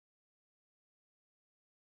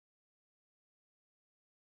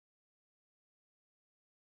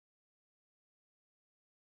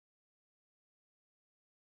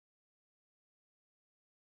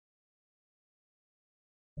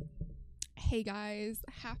Hey guys,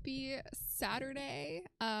 happy Saturday.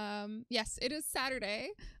 Yes, it is Saturday.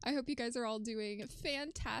 I hope you guys are all doing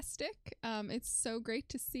fantastic. It's so great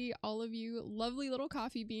to see all of you lovely little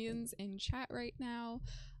coffee beans in chat right now.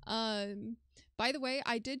 By the way,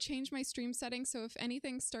 I did change my stream settings, so if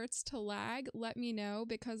anything starts to lag, let me know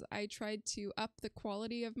because I tried to up the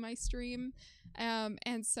quality of my stream.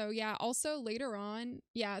 And so yeah, also later on,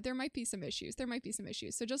 yeah, there might be some issues.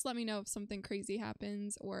 So just let me know if something crazy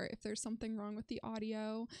happens or if there's something wrong with the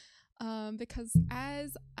audio. Because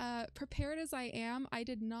as prepared as I am, I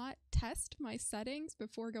did not test my settings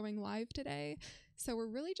before going live today. So we're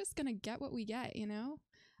really just gonna get what we get, you know?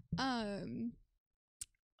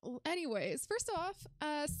 Anyways, first off,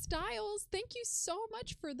 Styles, thank you so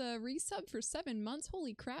much for the resub for 7 months.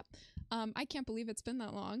 Holy crap. I can't believe it's been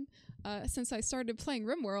that long since I started playing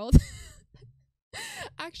RimWorld.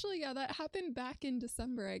 Actually, yeah, that happened back in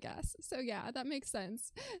December, I guess. So yeah, that makes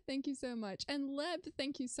sense. Thank you so much. And Leb,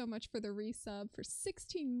 thank you so much for the resub for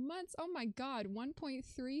 16 months. Oh my god,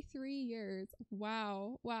 1.33 years.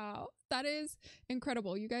 Wow. That is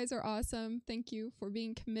incredible. You guys are awesome. Thank you for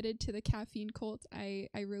being committed to the caffeine cult. I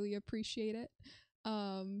really appreciate it.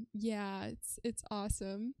 Yeah, it's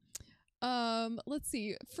awesome. Let's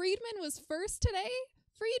see. Friedman was first today.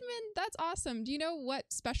 Friedman, that's awesome. Do you know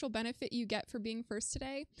what special benefit you get for being first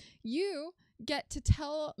today? You get to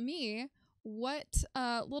tell me what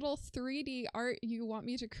little 3D art you want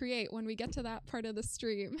me to create when we get to that part of the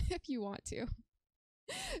stream, if you want to.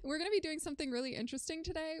 We're going to be doing something really interesting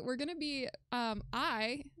today. We're going to be,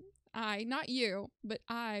 I, not you, but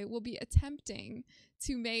I will be attempting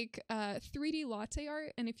to make 3D latte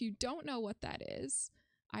art. And if you don't know what that is,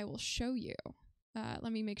 I will show you.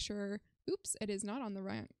 Let me make sure. Oops, it is not on the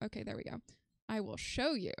right. Okay, there we go. I will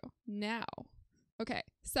show you now. Okay,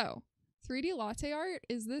 so 3D latte art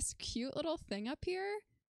is this cute little thing up here.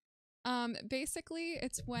 Basically,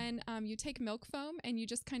 it's when you take milk foam and you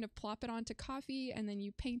just kind of plop it onto coffee and then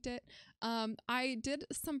you paint it. I did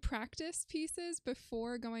some practice pieces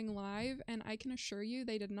before going live and I can assure you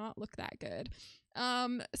they did not look that good.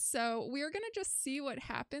 So we're gonna just see what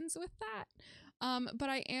happens with that. But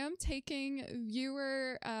I am taking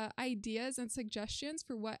viewer ideas and suggestions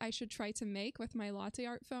for what I should try to make with my latte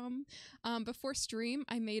art foam. Before stream,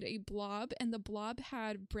 I made a blob, and the blob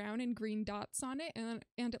had brown and green dots on it, and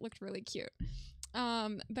it looked really cute.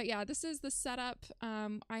 But yeah, this is the setup.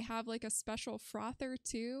 I have like a special frother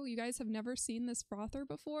too. You guys have never seen this frother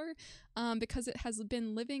before, because it has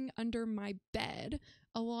been living under my bed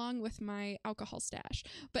along with my alcohol stash.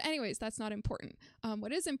 But anyways, that's not important.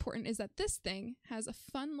 What is important is that this thing has a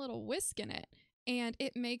fun little whisk in it and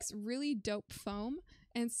it makes really dope foam.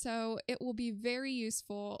 And so it will be very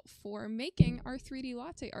useful for making our 3D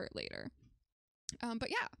latte art later. But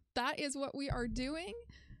yeah, that is what we are doing.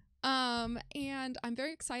 And I'm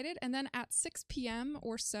very excited. And then at 6 p.m.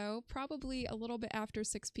 or so, probably a little bit after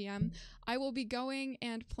 6 p.m., I will be going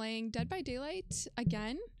and playing Dead by Daylight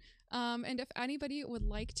again. And if anybody would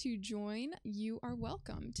like to join, you are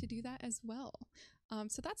welcome to do that as well.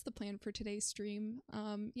 So that's the plan for today's stream.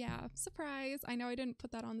 Yeah, surprise. I know I didn't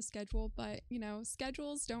put that on the schedule, but you know,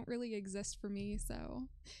 schedules don't really exist for me. So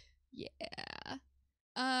yeah.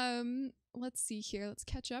 Let's see here. Let's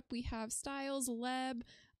catch up. We have Styles, Leb,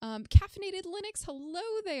 Caffeinated Linux. Hello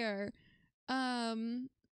there.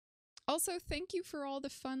 Also, thank you for all the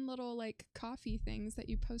fun little like coffee things that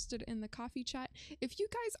you posted in the coffee chat. If you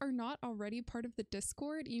guys are not already part of the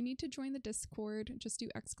Discord, you need to join the Discord. Just do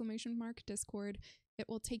 !Discord. It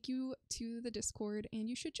will take you to the Discord and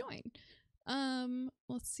you should join.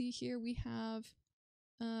 Let's see here. We have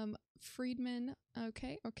Friedman.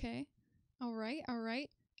 Okay. All right.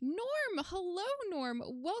 Norm, hello Norm.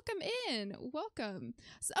 Welcome in. Welcome.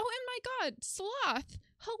 So, oh, and my god, Sloth.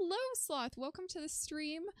 Hello Sloth. Welcome to the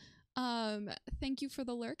stream. Thank you for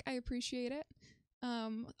the lurk. I appreciate it.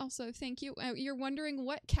 Also, thank you. You're wondering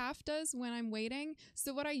what CAF does when I'm waiting.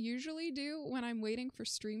 So what I usually do when I'm waiting for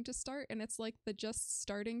stream to start and it's like the just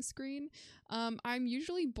starting screen, I'm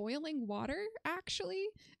usually boiling water actually,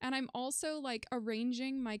 and I'm also like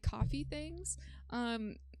arranging my coffee things.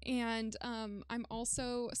 And I'm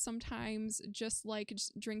also sometimes just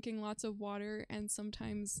drinking lots of water, and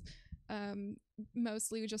sometimes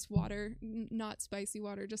mostly just water, not spicy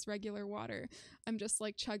water, just regular water. I'm just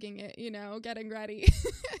like chugging it, you know, getting ready.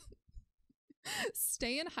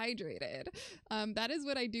 Staying hydrated. That is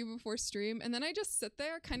what I do before stream, and then I just sit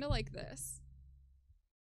there kind of like this.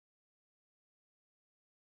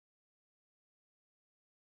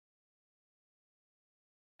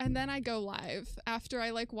 And then I go live after I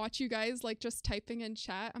like watch you guys like just typing in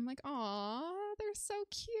chat. I'm like, aw, they're so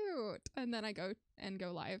cute. And then I go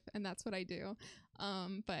live, and that's what I do.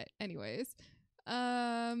 But anyways,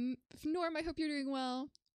 Norm, I hope you're doing well.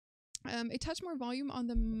 A touch more volume on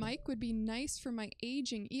the mic would be nice for my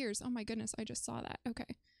aging ears. Oh my goodness, I just saw that.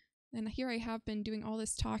 Okay. And here I have been doing all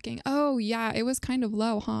this talking. Oh yeah, it was kind of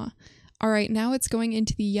low, huh? All right, now it's going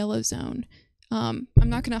into the yellow zone. I'm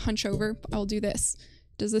not going to hunch over. I'll do this.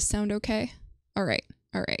 Does this sound okay? All right.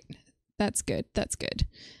 All right. That's good. That's good.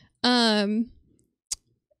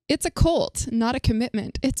 It's a cult, not a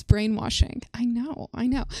commitment. It's brainwashing. I know.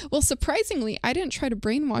 Well, surprisingly, I didn't try to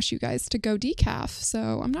brainwash you guys to go decaf,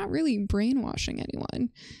 so I'm not really brainwashing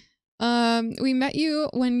anyone. We met you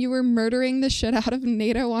when you were murdering the shit out of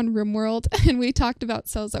NATO on RimWorld, and we talked about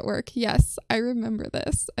cells at work. Yes, I remember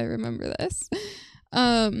this.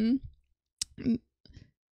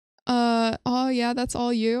 Oh yeah, that's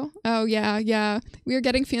all you. Oh yeah. We are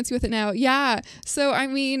getting fancy with it now. Yeah. So I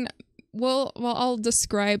mean, well, I'll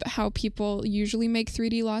describe how people usually make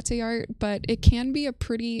 3D latte art, but it can be a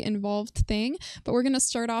pretty involved thing. But we're gonna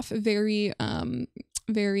start off very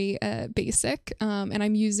basic. And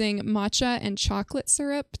I'm using matcha and chocolate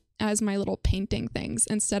syrup as my little painting things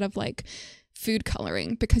instead of like food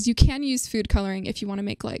coloring, because you can use food coloring if you want to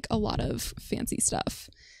make like a lot of fancy stuff.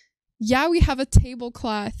 Yeah, we have a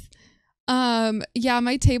tablecloth. Yeah,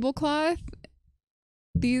 my tablecloth,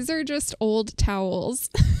 these are just old towels.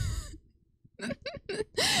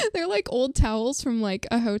 They're like old towels from like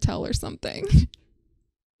a hotel or something.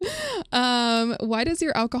 Why does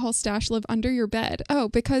your alcohol stash live under your bed? Oh,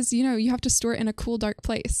 because, you know, you have to store it in a cool, dark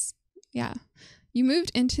place. Yeah. You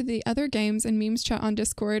moved into the other games and memes chat on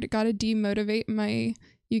Discord. Gotta demotivate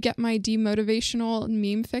you get my demotivational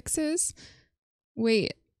meme fixes.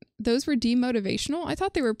 Wait, those were demotivational? I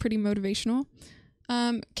thought they were pretty motivational.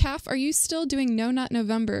 Calf, are you still doing No Nut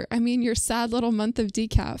November? I mean, your sad little month of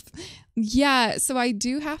decaf. Yeah, so I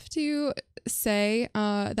do have to say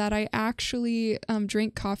that I actually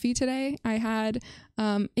drank coffee today. I had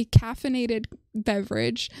a caffeinated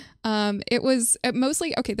beverage. It was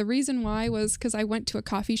mostly, okay, the reason why was because I went to a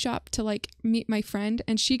coffee shop to like meet my friend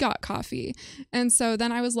and she got coffee. And so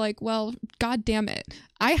then I was like, well, god damn it,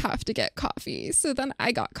 I have to get coffee. So then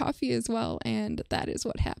I got coffee as well, and that is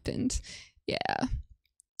what happened. Yeah.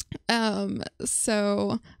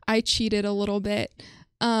 So I cheated a little bit.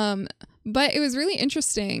 But it was really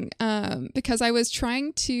interesting, because I was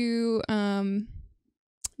trying to,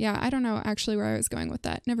 yeah, I don't know actually where I was going with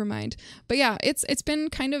that. Never mind. But yeah, it's been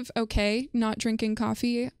kind of okay not drinking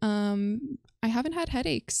coffee. I haven't had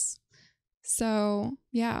headaches. So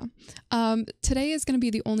yeah, today is going to be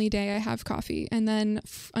the only day I have coffee. And then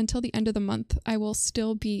until the end of the month, I will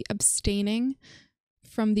still be abstaining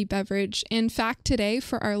from the beverage. In fact, today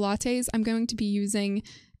for our lattes, I'm going to be using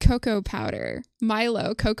cocoa powder,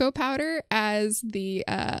 Milo cocoa powder, as the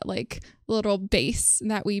like little base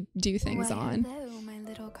that we do things on. Hello, my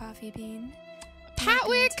little coffee bean.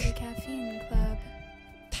 Patwick! Welcome to the Caffeine Club.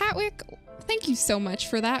 Patwick, thank you so much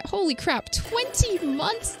for that. Holy crap, 20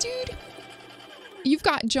 months, dude! You've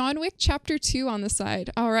got John Wick Chapter 2 on the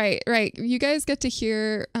side. All right, right. You guys get to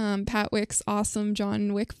hear Patwick's awesome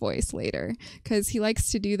John Wick voice later, because he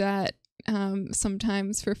likes to do that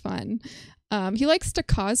sometimes for fun. He likes to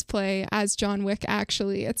cosplay as John Wick,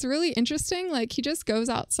 actually. It's really interesting. Like, he just goes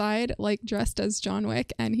outside, like, dressed as John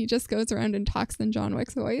Wick, and he just goes around and talks in John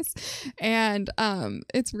Wick's voice. And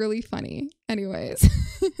it's really funny. Anyways.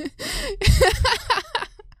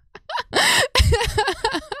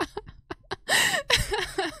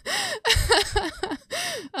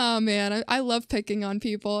 Oh man, I love picking on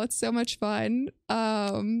people. It's so much fun.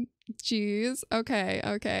 Geez. Okay.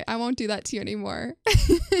 I won't do that to you anymore.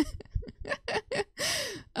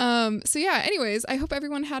 So yeah, anyways, I hope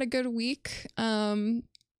everyone had a good week.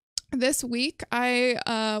 This week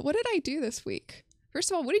what did I do this week?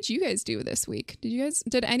 First of all, what did you guys do this week?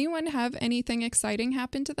 Did anyone have anything exciting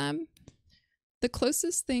happen to them? The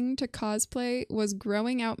closest thing to cosplay was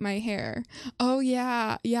growing out my hair. Oh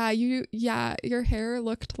yeah, your hair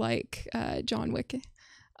looked like John Wick.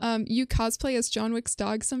 You cosplay as John Wick's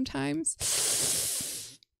dog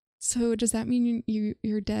sometimes. So does that mean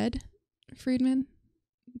you're dead, Friedman?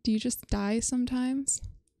 Do you just die sometimes?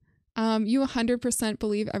 You 100%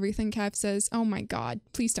 believe everything Kev says. Oh my god,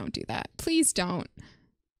 please don't do that. Please don't.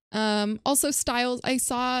 Also, Styles, I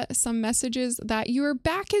saw some messages that your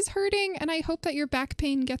back is hurting, and I hope that your back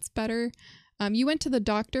pain gets better. You went to the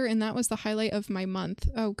doctor, and that was the highlight of my month.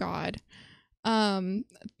 Oh god.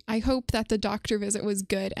 I hope that the doctor visit was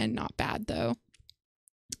good and not bad, though.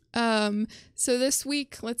 So this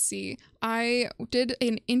week, let's see, I did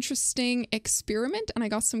an interesting experiment, and I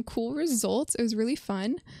got some cool results. It was really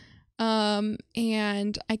fun.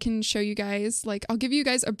 And I can show you guys, like, I'll give you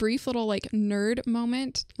guys a brief little like nerd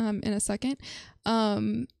moment in a second.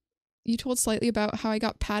 You told slightly about how I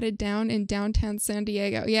got patted down in downtown San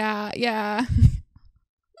Diego. Yeah.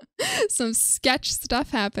 Some sketch stuff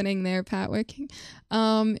happening there, Patwick.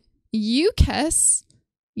 UKES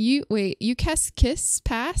Kiss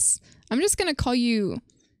Pass. I'm gonna call you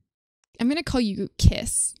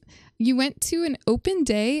Kiss. You went to an open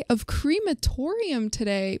day of crematorium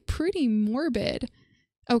today. Pretty morbid.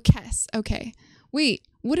 Oh, Kess. Okay. Wait,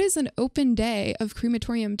 what is an open day of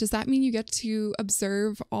crematorium? Does that mean you get to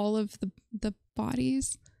observe all of the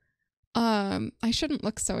bodies? I shouldn't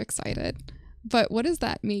look so excited, but what does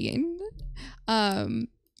that mean?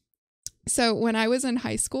 So when I was in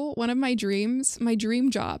high school, one of my dream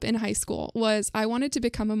job in high school was I wanted to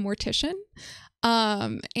become a mortician.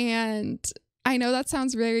 And I know that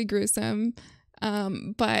sounds very gruesome,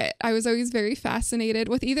 but I was always very fascinated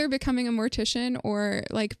with either becoming a mortician or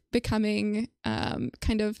like becoming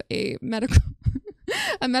kind of a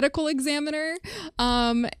medical examiner,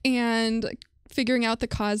 and figuring out the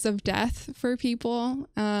cause of death for people.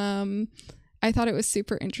 I thought it was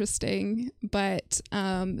super interesting, but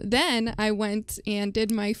then I went and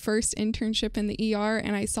did my first internship in the ER,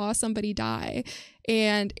 and I saw somebody die,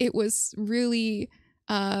 and it was really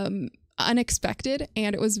unexpected,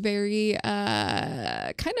 and it was very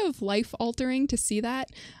kind of life-altering to see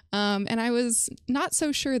that, and I was not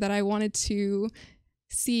so sure that I wanted to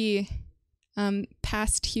see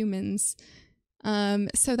past humans,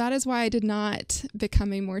 so that is why I did not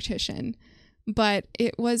become a mortician. But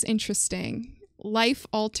it was interesting.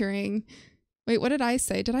 Life-altering. Wait, what did I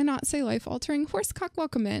say? Did I not say life-altering? Horsecock,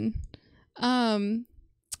 welcome in.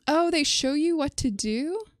 Oh, they show you what to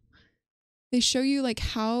do? They show you like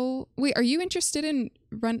how... Wait, are you interested in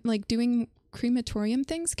doing crematorium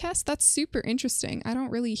things, Kess? That's super interesting. I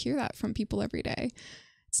don't really hear that from people every day.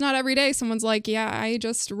 It's not every day someone's like, yeah, I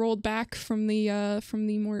just rolled back from the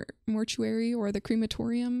mortuary or the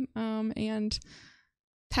crematorium, and...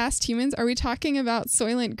 Past humans? Are we talking about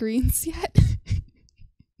Soylent Greens yet?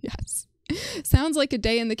 Yes. Sounds like a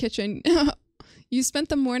day in the kitchen. You spent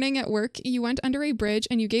the morning at work, you went under a bridge,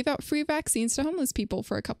 and you gave out free vaccines to homeless people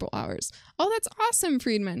for a couple hours. Oh, that's awesome,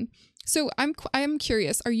 Friedman. So I'm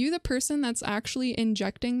curious, are you the person that's actually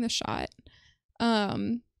injecting the shot?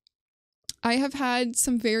 I have had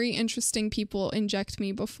some very interesting people inject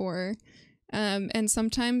me before. And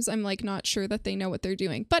sometimes I'm like not sure that they know what they're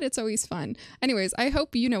doing, but it's always fun. Anyways, I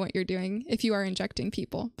hope you know what you're doing if you are injecting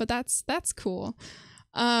people, but that's cool.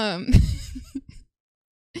 Well,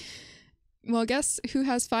 guess who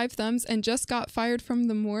has 5 thumbs and just got fired from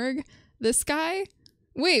the morgue? This guy?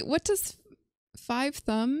 Wait, what does 5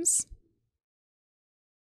 thumbs?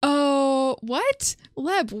 Oh, what?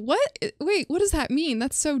 Leb, what? Wait, what does that mean?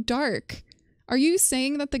 That's so dark. Are you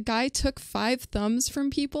saying that the guy took 5 thumbs from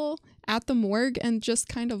people at the morgue and just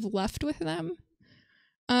kind of left with them?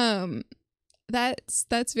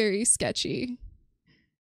 That's very sketchy.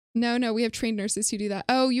 No, we have trained nurses who do that.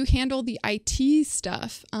 Oh, you handle the IT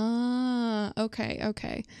stuff. Ah,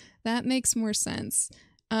 okay. That makes more sense.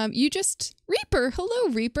 Reaper, hello,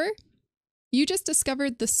 Reaper. You just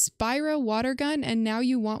discovered the Spyro water gun and now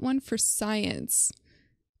you want one for science.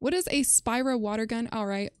 What is a Spyro water gun? All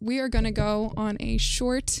right, we are going to go on a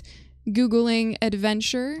short Googling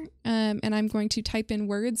adventure, and I'm going to type in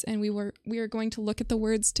words, and we are going to look at the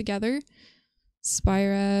words together.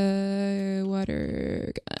 Spyro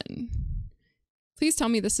water gun. Please tell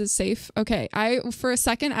me this is safe. Okay, for a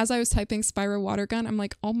second, as I was typing Spyro water gun, I'm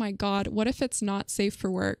like, oh my god, what if it's not safe for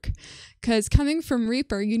work? Because coming from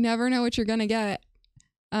Reaper, you never know what you're gonna get.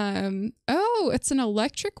 Oh, it's an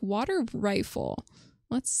electric water rifle.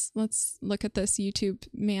 Let's look at this YouTube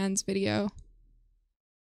man's video.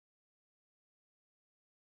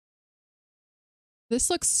 This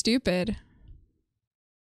looks stupid.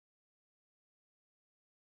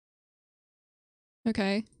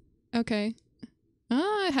 Okay.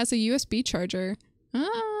 Ah, it has a USB charger.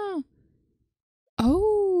 Oh.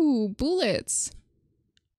 Oh, bullets.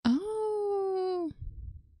 Oh.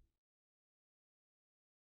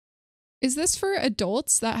 Is this for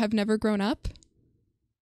adults that have never grown up?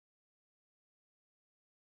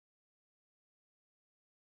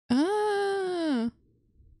 Ah.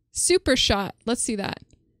 Super shot. Let's see that.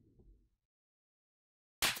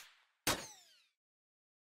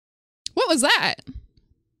 What was that?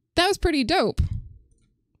 That was pretty dope.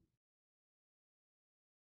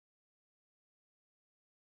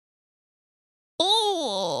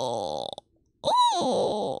 Oh.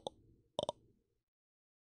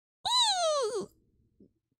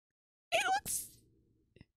 It looks...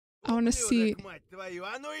 I want to see. Мать твою,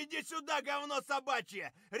 а ну иди сюда, говно собачье!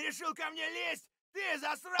 Решил ко мне лезть? Ты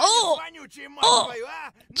засранец вонючий, мать твою,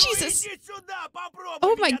 а? Ну Jesus. иди сюда, попробуй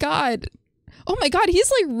Oh my god. Oh my god, he's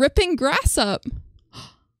like ripping grass up.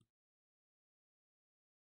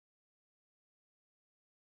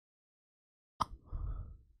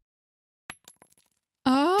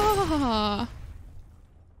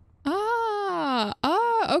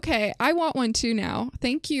 Okay. I want one too now.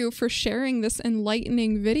 Thank you for sharing this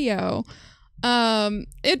enlightening video.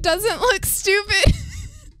 It doesn't look stupid.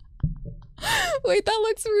 Wait, that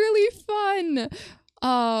looks really fun.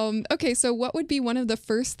 Okay, so what would be one of the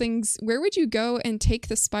first things, where would you go and take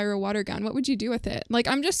the spiral water gun? What would you do with it? Like,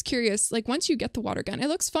 I'm just curious, like, once you get the water gun, it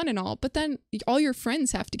looks fun and all, but then all your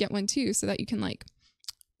friends have to get one too, so that you can like,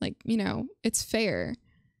 you know, it's fair.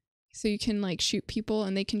 So you can like shoot people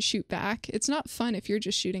and they can shoot back. It's not fun if you're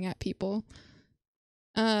just shooting at people.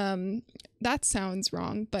 That sounds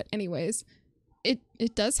wrong, but anyways,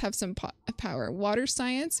 it does have some power. Water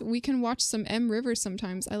science, we can watch some M River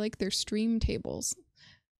sometimes. I like their stream tables.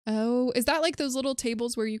 Oh, is that like those little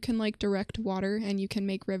tables where you can like direct water and you can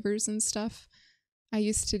make rivers and stuff? I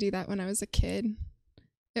used to do that when I was a kid.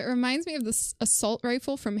 It reminds me of this assault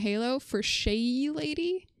rifle from Halo for Shay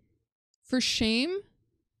Lady. For shame?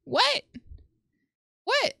 What?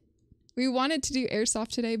 What? We wanted to do airsoft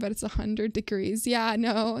today, but it's 100 degrees. Yeah,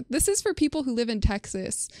 no. This is for people who live in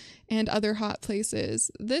Texas and other hot places.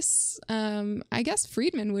 This, I guess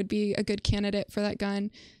Friedman would be a good candidate for that gun.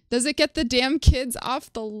 Does it get the damn kids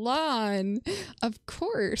off the lawn? Of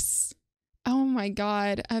course. Oh my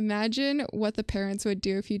god. Imagine what the parents would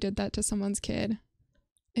do if you did that to someone's kid.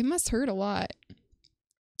 It must hurt a lot.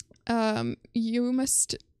 You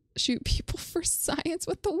must shoot people for science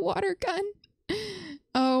with the water gun.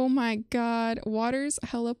 Oh my god. Water's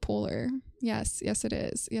hella polar. Yes, yes it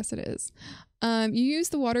is. Yes it is. You use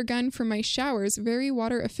the water gun for my showers. Very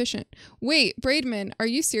water efficient. Wait, Braidman, are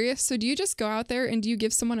you serious? So do you just go out there and do you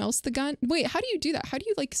give someone else the gun? Wait, how do you do that? How do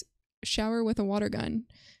you like shower with a water gun?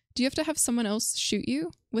 Do you have to have someone else shoot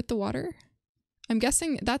you with the water? I'm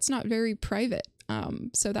guessing that's not very private.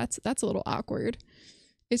 So that's a little awkward.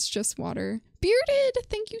 It's just water. Bearded,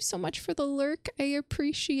 thank you so much for the lurk. I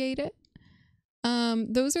appreciate it.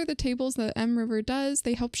 Those are the tables that M River does.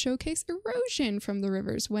 They help showcase erosion from the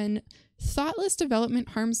rivers when thoughtless development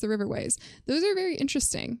harms the riverways. Those are very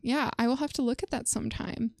interesting. Yeah, I will have to look at that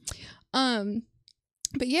sometime.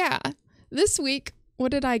 But yeah, this week,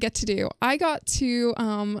 what did I get to do? I got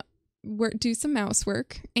to do some mouse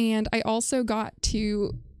work, and I also got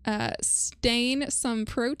to stain some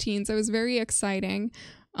proteins. It was very exciting.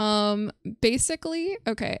 Basically,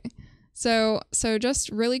 okay. So just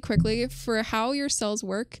really quickly, for how your cells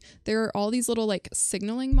work, there are all these little like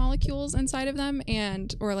signaling molecules inside of them,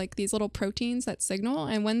 or like these little proteins that signal,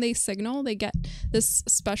 and when they signal, they get this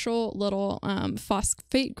special little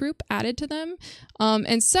phosphate group added to them.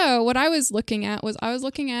 And so what I was looking at was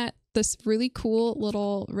this really cool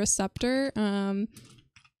little receptor,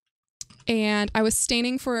 and I was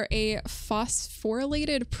staining for a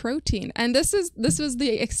phosphorylated protein. And this was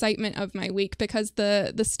the excitement of my week, because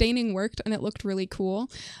the staining worked and it looked really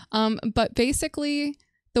cool. But basically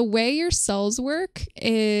the way your cells work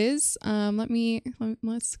is,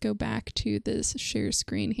 let's go back to this share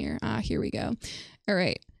screen here. Here we go. All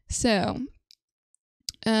right. So,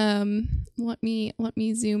 let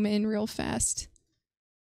me zoom in real fast.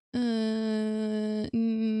 No,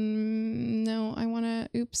 I want to,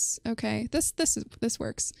 oops. Okay. This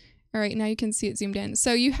works. All right. Now you can see it zoomed in.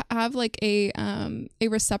 So you have like a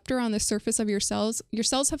receptor on the surface of your cells. Your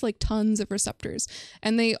cells have like tons of receptors,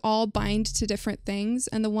 and they all bind to different things.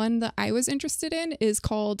 And the one that I was interested in is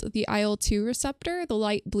called the IL-2 receptor, the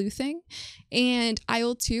light blue thing. And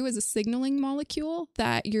IL-2 is a signaling molecule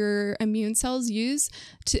that your immune cells use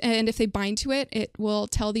and if they bind to it, it will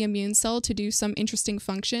tell the immune cell to do some interesting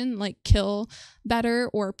function, like kill better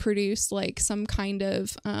or produce like some kind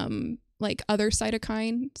of like other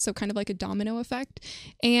cytokine, so kind of like a domino effect.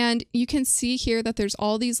 And you can see here that there's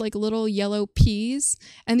all these like little yellow P's,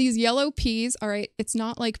 and these yellow P's, all right, it's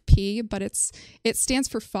not like P, but it stands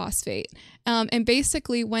for phosphate. And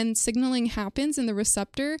basically when signaling happens in the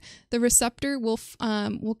receptor will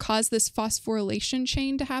cause this phosphorylation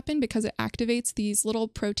chain to happen, because it activates these little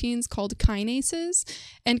proteins called kinases,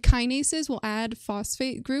 and kinases will add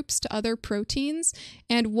phosphate groups to other proteins.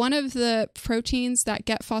 And one of the proteins that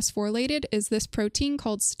get phosphorylated is this protein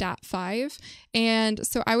called STAT5. And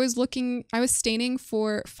so I was staining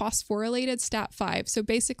for phosphorylated STAT5. So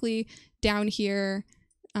basically down here,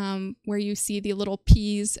 where you see the little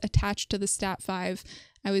P's attached to the STAT5,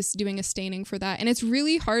 I was doing a staining for that. And it's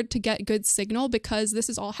really hard to get good signal because this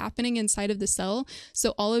is all happening inside of the cell.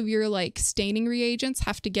 So all of your like staining reagents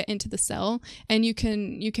have to get into the cell, and you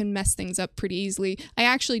can mess things up pretty easily. I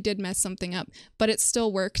actually did mess something up, but it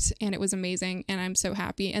still worked and it was amazing, and I'm so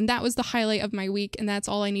happy. And that was the highlight of my week, and that's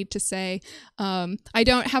all I need to say. I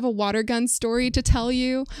don't have a water gun story to tell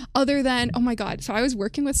you other than, oh my god, so I was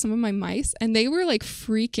working with some of my mice and they were like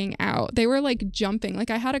freaking out. They were like jumping.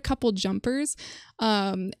 Like I had a couple jumpers,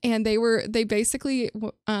 and they basically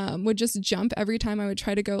would just jump every time I would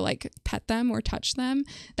try to go like pet them or touch them.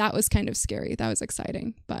 That was kind of scary. That was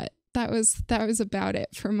exciting, but that was about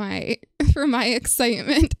it for my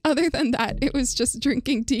excitement. Other than that, it was just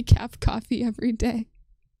drinking decaf coffee every day.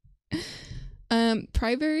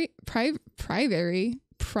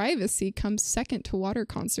 Privacy comes second to water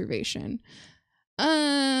conservation.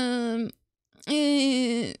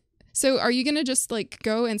 So are you gonna just like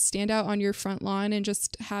go and stand out on your front lawn and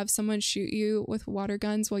just have someone shoot you with water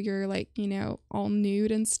guns while you're like, you know, all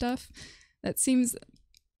nude and stuff? That seems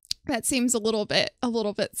a little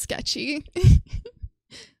bit sketchy.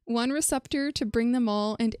 One receptor to bring them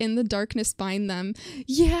all, and in the darkness bind them.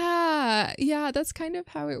 Yeah, that's kind of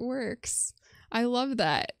how it works. I love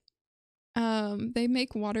that. They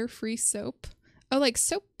make water-free soap. Oh, like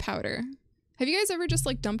soap powder. Have you guys ever just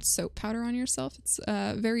like dumped soap powder on yourself? It's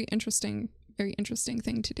a very interesting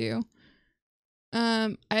thing to do.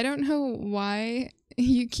 I don't know why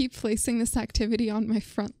you keep placing this activity on my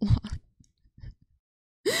front lawn.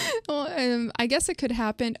 Well, I guess it could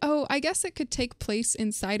happen. Oh, I guess it could take place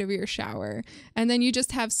inside of your shower, and then you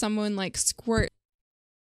just have someone like squirt.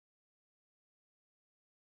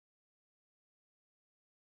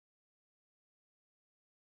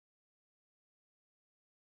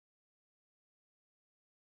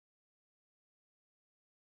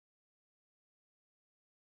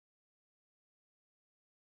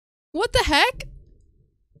 What the heck?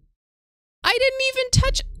 I didn't even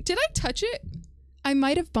touch. Did I touch it? I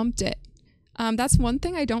might have bumped it. That's one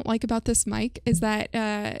thing I don't like about this mic, is that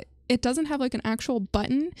it doesn't have like an actual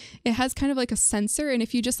button. It has kind of like a sensor, and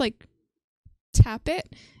if you just like tap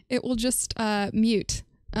it, it will just mute.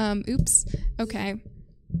 Oops. Okay.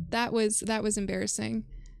 That was embarrassing.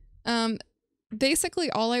 Basically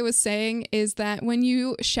all I was saying is that when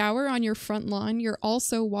you shower on your front lawn, you're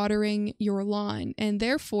also watering your lawn, and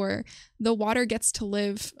therefore the water gets to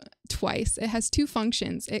live twice. It has two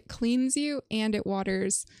functions. It cleans you and it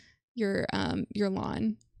waters your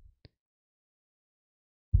lawn.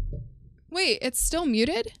 Wait, it's still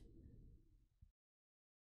muted?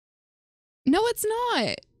 No, it's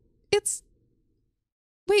not.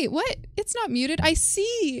 Wait, what? It's not muted. I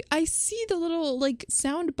see the little like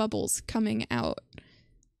sound bubbles coming out.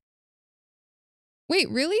 Wait,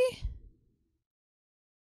 really?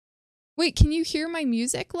 Wait, can you hear my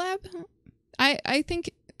music, Leb? I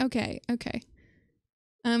think, okay.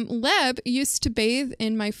 Leb used to bathe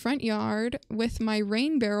in my front yard with my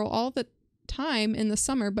rain barrel all the time in the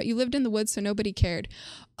summer, but you lived in the woods, so nobody cared.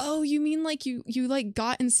 Oh, you mean like you like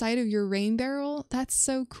got inside of your rain barrel? That's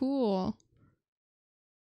so cool.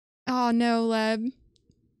 Oh no, Leb.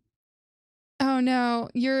 Oh no,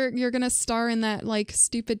 you're gonna star in that like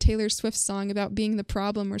stupid Taylor Swift song about being the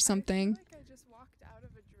problem or something. I feel like I just walked out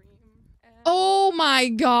of a dream. Oh my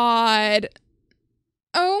god.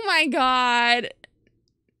 Oh my god.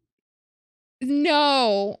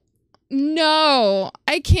 No. No.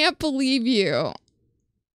 I can't believe you.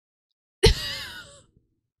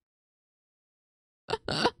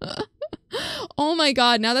 Oh my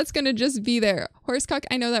god, now that's gonna just be there. Horsecock,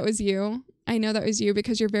 I know that was you. I know that was you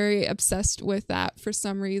because you're very obsessed with that for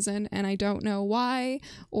some reason, and I don't know why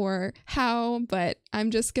or how, but I'm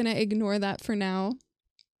just gonna ignore that for now.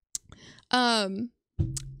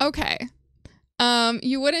 Okay.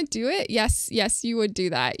 You wouldn't do it? Yes, you would do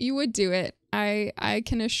that. You would do it. I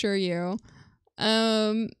can assure you.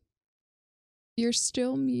 You're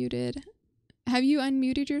still muted. Have you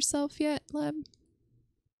unmuted yourself yet, Leb?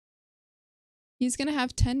 He's gonna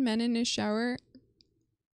have 10 men in his shower.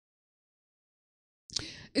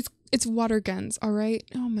 It's water guns, all right?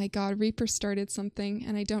 Oh my god, Reaper started something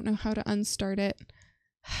and I don't know how to unstart it.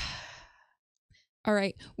 All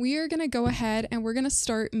right, we are gonna go ahead and we're gonna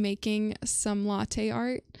start making some latte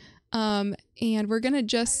art. And we're gonna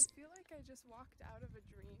just... I feel like I just walked out of a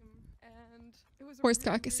dream and it was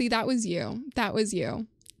Horsecock, see, that was you. That was you.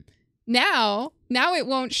 Now it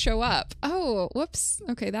won't show up. Oh, whoops.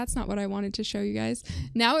 Okay, that's not what I wanted to show you guys.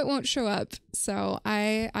 Now it won't show up. So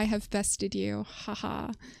I have bested you.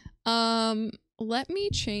 Haha. Let me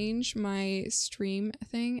change my stream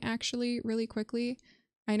thing actually really quickly.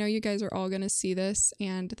 I know you guys are all gonna see this,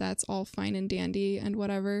 and that's all fine and dandy and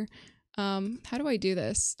whatever. How do I do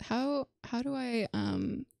this? How do I,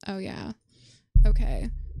 oh yeah. Okay.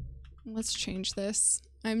 Let's change this.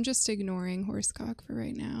 I'm just ignoring horsecock for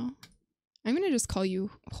right now. I'm gonna just call you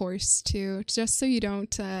horse too, just so you don't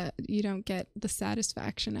get the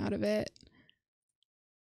satisfaction out of it.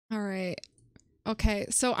 All right. Okay,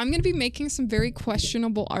 so I'm gonna be making some very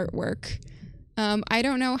questionable artwork. I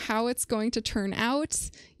don't know how it's going to turn out.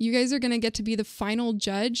 You guys are gonna get to be the final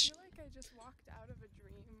judge. I feel like I just walked out of a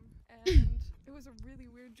dream, and it was a really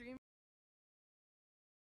weird dream.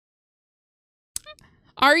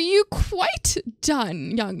 Are you quite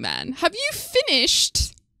done, young man? Have you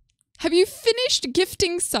finished? Have you finished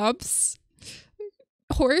gifting subs?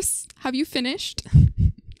 Horse, have you finished?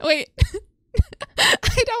 Wait.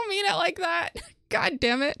 I don't mean it like that. God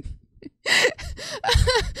damn it.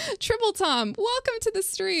 Triple Tom, welcome to the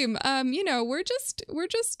stream. You know, we're just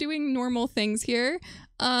doing normal things here.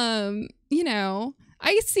 You know,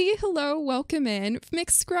 Icy, hello, welcome in.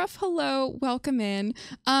 McScruff, hello, welcome in.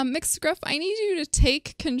 McScruff, I need you to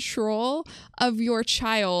take control of your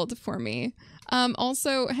child for me.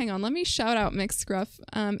 Also, hang on, let me shout out McScruff.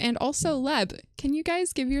 And also Leb, can you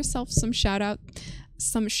guys give yourself some shout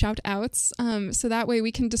outs, so that way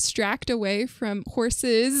we can distract away from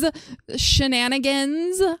Horse's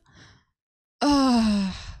shenanigans.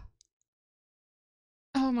 Oh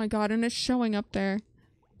my god, and it's showing up there.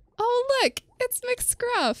 Oh look, it's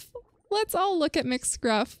McScruff. Let's all look at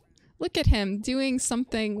McScruff. Look at him doing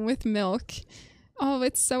something with milk. Oh,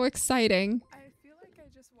 it's so exciting. I feel like I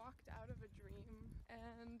just walked out of a dream,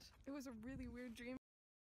 and it was a really weird dream.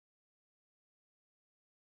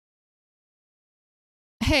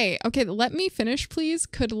 Hey, okay, let me finish, please,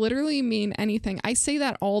 could literally mean anything. I say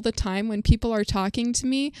that all the time when people are talking to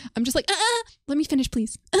me. I'm just like, let me finish,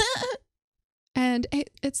 please. And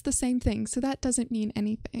it's the same thing, so that doesn't mean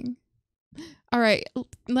anything. All right,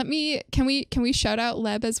 can we shout out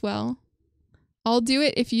Leb as well? I'll do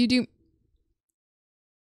it if you do.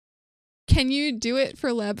 Can you do it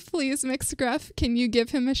for Leb, please, McScruff? Can you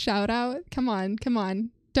give him a shout out? Come on, come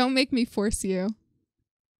on. Don't make me force you.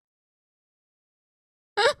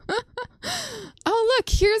 Oh look,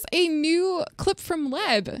 here's a new clip from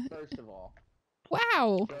Leb. First of all,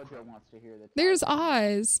 wow. Jojo wants to hear this. There's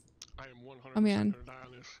Oz. I am 100% Oh man. gonna die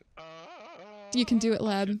on this. You can do it,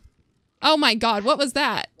 Leb. Oh my god, what was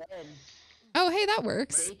that? Then, Oh hey, that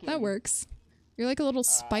works. That Bacon, works. You're like a little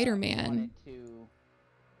Spider-Man. wanted to-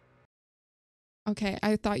 Okay,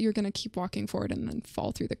 I thought you were gonna keep walking forward and then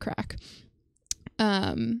fall through the crack.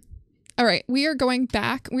 All right, we are going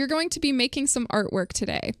back. We're going to be making some artwork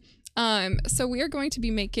today. So we are going to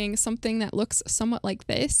be making something that looks somewhat like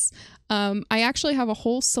this. I actually have a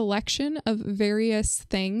whole selection of various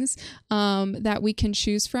things that we can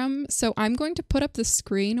choose from. So I'm going to put up the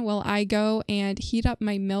screen while I go and heat up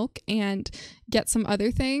my milk and get some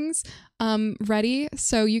other things ready,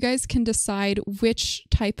 so you guys can decide which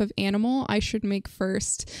type of animal I should make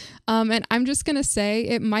first. And I'm just gonna say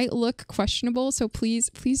it might look questionable, so please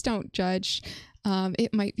don't judge.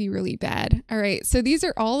 It might be really bad. All right, so these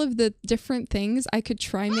are all of the different things I could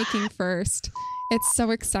try making first. It's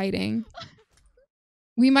so exciting.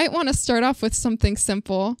 We might want to start off with something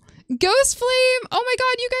simple. Ghost Flame! Oh my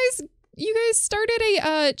god, you guys started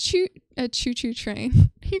a choo-choo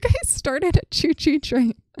train. You guys started a choo-choo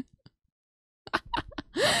train.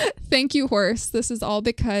 Thank you, Horse. This is all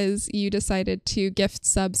because you decided to gift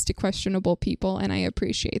subs to questionable people, and I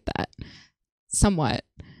appreciate that somewhat.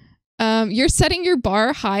 You're setting your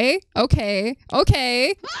bar high? Okay.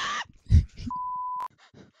 Okay.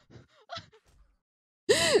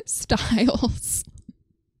 Styles.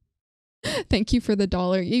 Thank you for the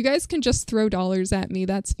 $1. You guys can just throw dollars at me.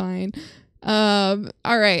 That's fine. All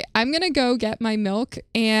right. I'm going to go get my milk,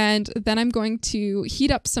 and then I'm going to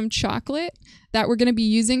heat up some chocolate that we're going to be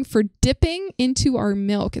using for dipping into our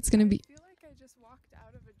milk. It's going to be... I feel like I just walked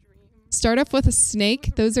out of a dream. Start off with a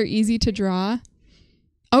snake. Those are easy to draw.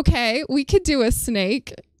 Okay, we could do a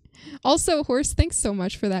snake. Also, Horse, thanks so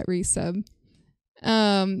much for that resub.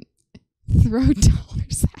 Throw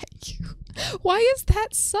dollars at you. Why is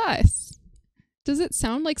that sus? Does it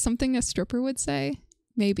sound like something a stripper would say?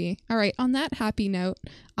 Maybe. All right, on that happy note,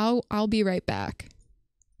 I'll be right back.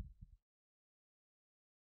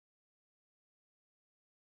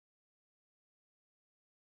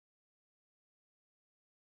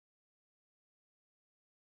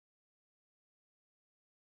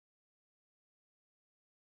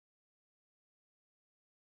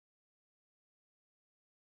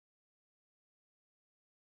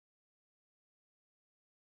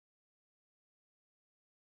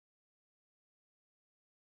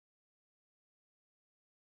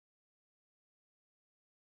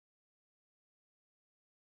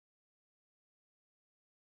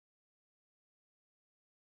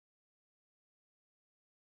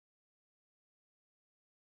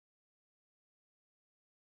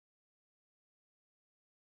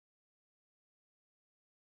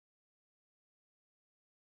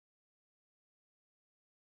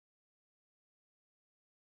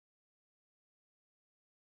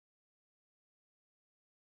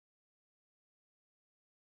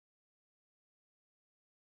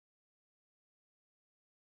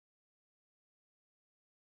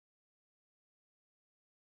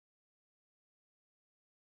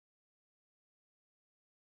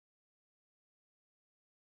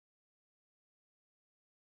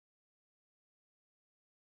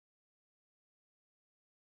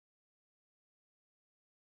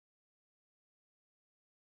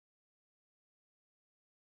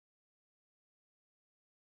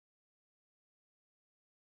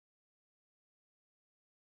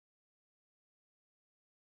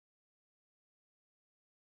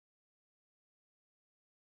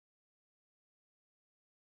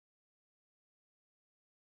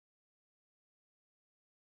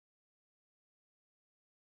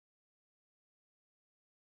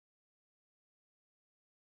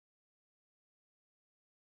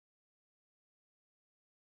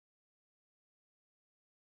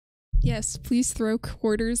 Yes, please throw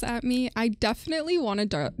quarters at me. I definitely want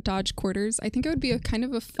to dodge quarters. I think it would be a kind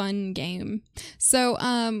of a fun game. So,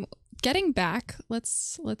 getting back,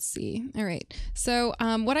 let's see. All right. So,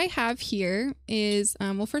 what I have here is,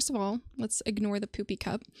 well, first of all, let's ignore the poopy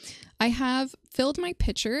cup. I have filled my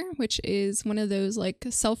pitcher, which is one of those like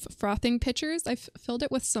self-frothing pitchers. I've filled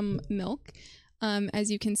it with some milk.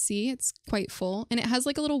 As you can see, it's quite full, and it has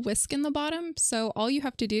like a little whisk in the bottom. So all you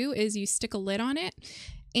have to do is you stick a lid on it,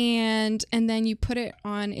 and then you put it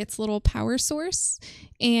on its little power source,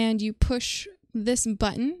 and you push this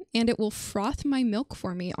button, and it will froth my milk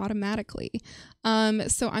for me automatically.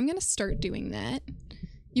 So I'm gonna start doing that.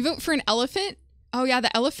 You vote for an elephant? Oh yeah,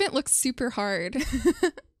 the elephant looks super hard.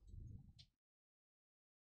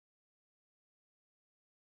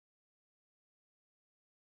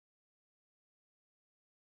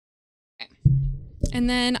 And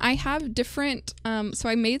then I have different, so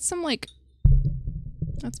I made some like,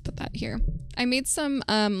 let's put that here. I made some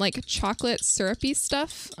like chocolate syrupy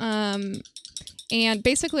stuff. And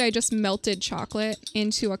basically I just melted chocolate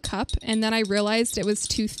into a cup, and then I realized it was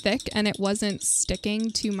too thick and it wasn't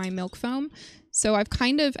sticking to my milk foam. So I've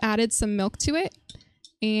kind of added some milk to it,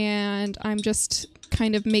 and I'm just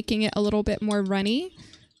kind of making it a little bit more runny.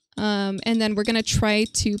 And then we're gonna try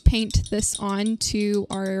to paint this onto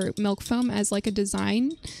our milk foam as like a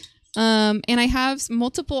design. And I have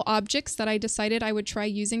multiple objects that I decided I would try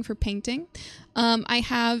using for painting. I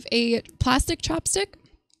have a plastic chopstick,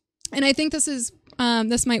 and I think this is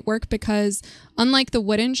this might work because unlike the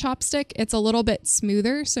wooden chopstick, it's a little bit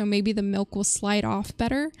smoother, so maybe the milk will slide off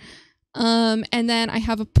better. And then I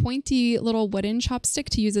have a pointy little wooden chopstick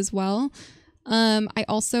to use as well. I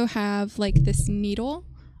also have like this needle.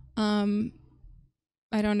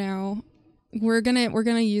 I don't know. We're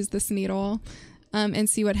gonna use this needle and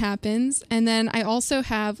see what happens. And then I also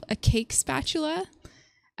have a cake spatula.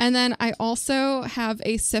 And then I also have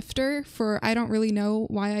a sifter for, I don't really know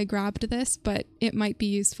why I grabbed this, but it might be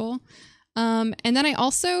useful. And then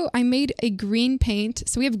I made a green paint.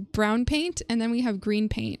 So we have brown paint, and then we have green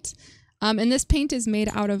paint. And this paint is made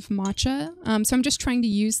out of matcha. So I'm just trying to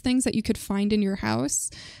use things that you could find in your house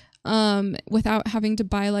without having to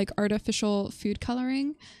buy like artificial food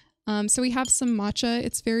coloring. So we have some matcha.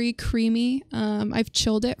 It's very creamy. I've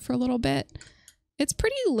chilled it for a little bit. It's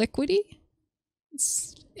pretty liquidy.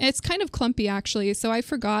 It's kind of clumpy actually. So I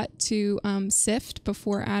forgot to sift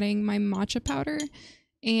before adding my matcha powder,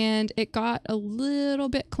 and it got a little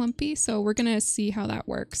bit clumpy. So we're gonna see how that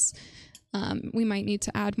works. We might need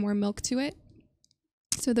to add more milk to it.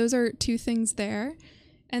 So those are two things there.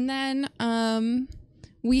 And then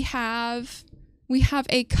we have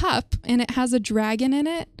a cup, and it has a dragon in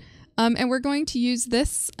it. And we're going to use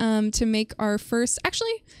this to make our first,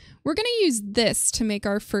 actually, we're going to use this to make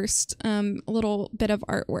our first little bit of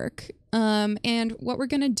artwork. And what we're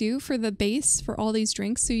going to do for the base for all these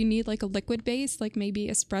drinks, so you need like a liquid base, like maybe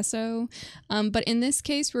espresso. But in this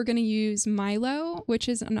case, we're going to use Milo, which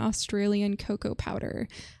is an Australian cocoa powder.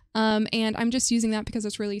 And I'm just using that because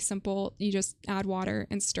it's really simple. You just add water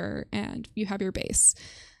and stir, and you have your base.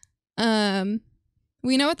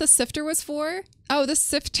 We know what the sifter was for. Oh, the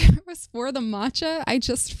sifter was for the matcha. I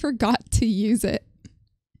just forgot to use it.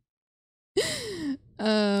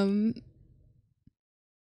 Hang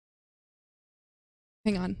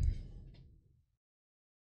on.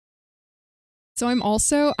 So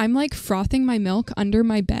I'm like frothing my milk under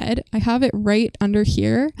my bed. I have it right under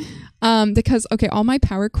here. Because, okay, all my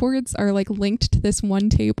power cords are like linked to this one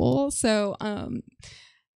table. So,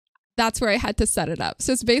 that's where I had to set it up.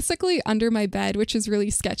 So it's basically under my bed, which is really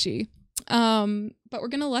sketchy. But we're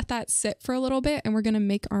going to let that sit for a little bit, and we're going to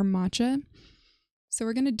make our matcha. So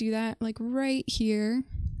we're going to do that like right here.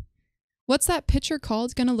 What's that pitcher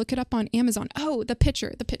called? Going to look it up on Amazon. Oh, the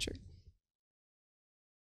pitcher.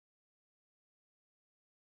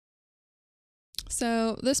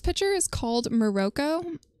 So this pitcher is called Morocco.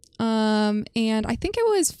 And I think it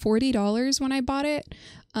was $40 when I bought it.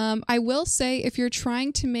 I will say if you're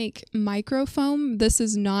trying to make microfoam, this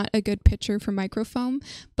is not a good pitcher for microfoam,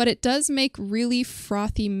 but it does make really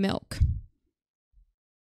frothy milk.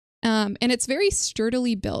 And it's very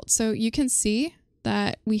sturdily built. So you can see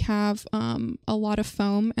that we have a lot of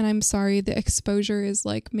foam, and I'm sorry, the exposure is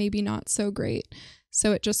like maybe not so great.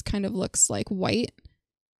 So it just kind of looks like white.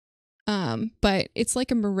 But it's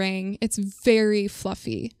like a meringue. It's very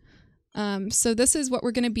fluffy. So this is what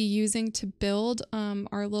we're going to be using to build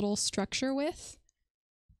our little structure with.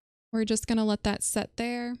 We're just going to let that set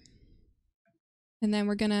there. And then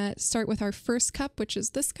we're going to start with our first cup, which is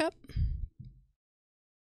this cup.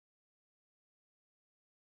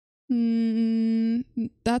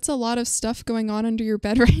 That's a lot of stuff going on under your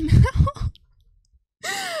bed right now.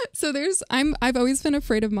 So I've always been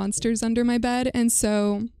afraid of monsters under my bed, and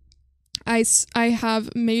so I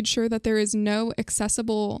have made sure that there is no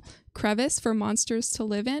accessible crevice for monsters to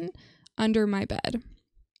live in under my bed.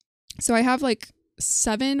 So I have like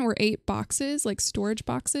 7 or 8 boxes, like storage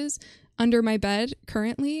boxes, under my bed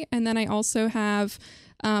currently, and then I also have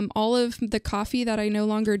all of the coffee that I no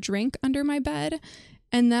longer drink under my bed,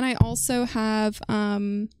 and then I also have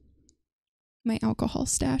my alcohol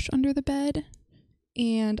stash under the bed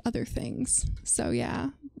and other things. So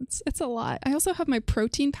yeah, it's a lot. I also have my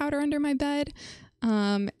protein powder under my bed,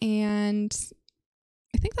 and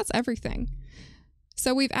I think that's everything.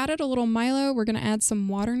 So we've added a little Milo. We're gonna add some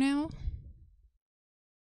water now.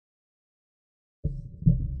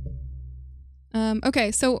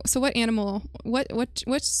 Okay, so what animal?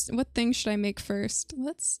 What thing should I make first?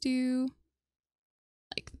 Let's do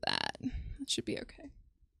like that. That should be okay.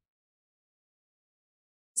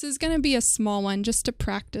 This is gonna be a small one just to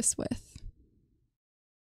practice with.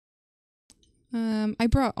 I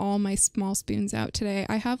brought all my small spoons out today.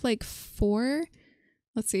 I have like 4.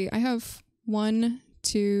 Let's see. I have 1,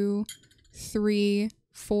 2, 3,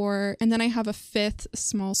 4, and then I have a 5th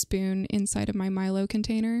small spoon inside of my Milo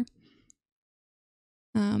container.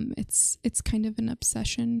 It's kind of an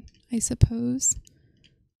obsession, I suppose.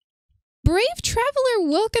 Brave Traveler,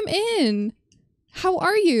 welcome in. How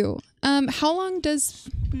are you? How long does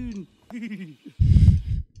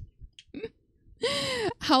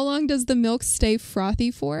the milk stay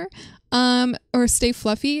frothy for? Or stay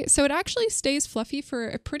fluffy? So it actually stays fluffy for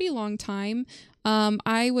a pretty long time.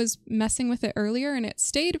 I was messing with it earlier and it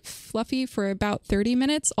stayed fluffy for about 30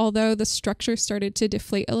 minutes, although the structure started to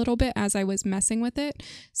deflate a little bit as I was messing with it.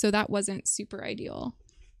 So that wasn't super ideal.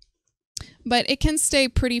 But it can stay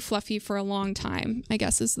pretty fluffy for a long time, I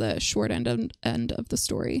guess is the short end of the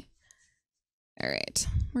story. All right,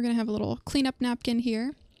 we're going to have a little cleanup napkin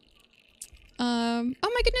here. Oh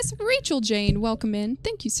my goodness, Rachel Jane, welcome in.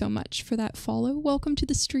 Thank you so much for that follow. Welcome to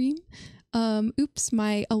the stream. Oops,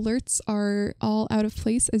 my alerts are all out of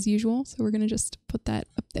place as usual, so we're gonna just put that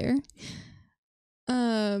up there.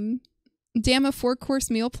 Damn, a 4-course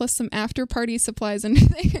meal plus some after party supplies and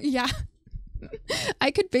yeah.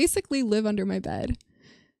 I could basically live under my bed.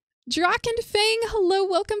 Drakenfang, hello,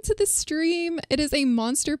 welcome to the stream. It is a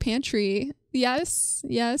monster pantry. Yes,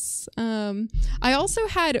 yes. I also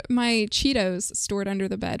had my Cheetos stored under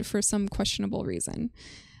the bed for some questionable reason.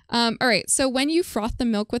 All right, so when you froth the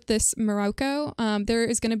milk with this Morocco, there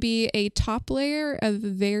is going to be a top layer of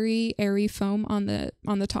very airy foam on the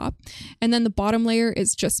top, and then the bottom layer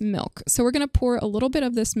is just milk. So we're going to pour a little bit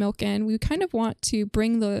of this milk in. We kind of want to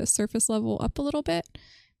bring the surface level up a little bit,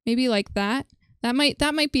 maybe like that. That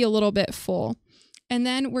might be a little bit full. And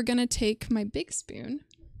then we're going to take my big spoon.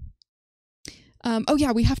 Oh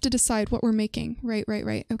yeah, we have to decide what we're making. Right.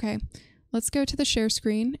 Okay. Let's go to the share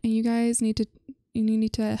screen, and you guys need to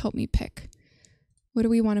help me pick. What do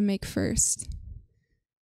we want to make first?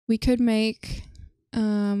 We could make,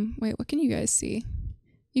 wait, what can you guys see?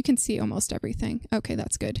 You can see almost everything. Okay,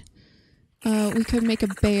 that's good. We could make a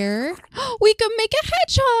bear. We could make a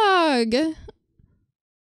hedgehog!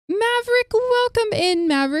 Maverick, welcome in,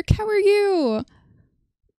 Maverick. How are you?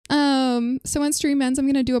 So when stream ends, I'm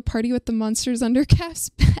gonna do a party with the monsters under Cass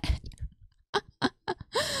bed.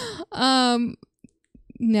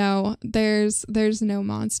 No, there's no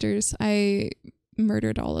monsters. I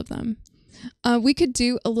murdered all of them. We could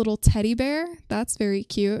do a little teddy bear. That's very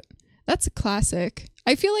cute. That's a classic.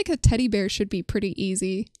 I feel like a teddy bear should be pretty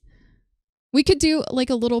easy. We could do like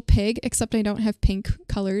a little pig, except I don't have pink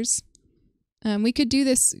colors. We could do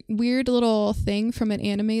this weird little thing from an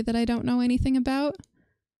anime that I don't know anything about.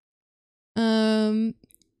 Do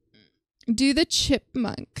the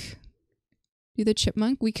chipmunk. Do the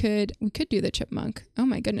chipmunk? We could do the chipmunk. Oh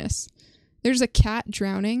my goodness. There's a cat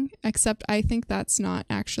drowning, except I think that's not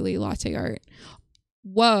actually latte art.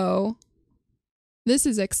 Whoa. This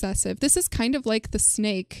is excessive. This is kind of like the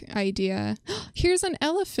snake idea. Here's an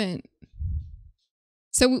elephant.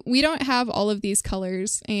 So we don't have all of these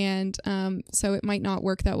colors, and so it might not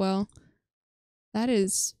work that well. That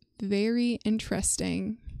is very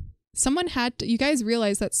interesting. Someone had to, you guys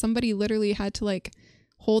realize that somebody literally had to like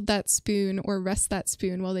hold that spoon or rest that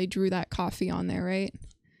spoon while they drew that coffee on there, right?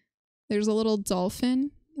 There's a little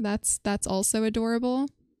dolphin. That's also adorable.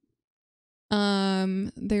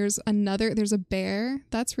 There's a bear.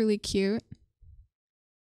 That's really cute.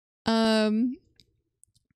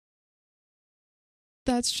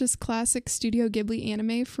 That's just classic Studio Ghibli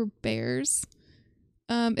anime for bears.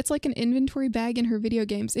 It's like an inventory bag in her video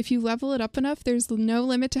games. If you level it up enough, there's no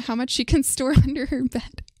limit to how much she can store under her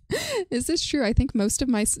bed. Is this true? I think most of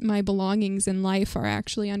my belongings in life are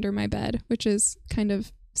actually under my bed, which is kind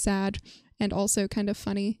of sad and also kind of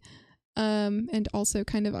funny, and also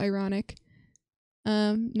kind of ironic.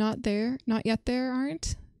 Not yet there,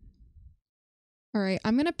 aren't? All right,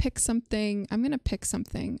 I'm gonna pick something. I'm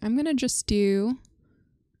gonna just do,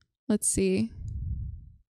 let's see.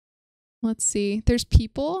 There's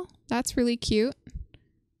people. That's really cute.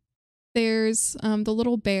 There's the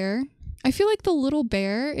little bear. I feel like the little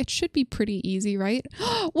bear, it should be pretty easy, right?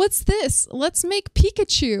 What's this? Let's make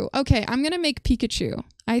Pikachu. Okay, I'm gonna make Pikachu.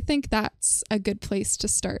 I think that's a good place to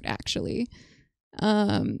start, actually.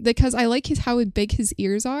 Because I like how big his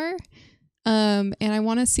ears are. And I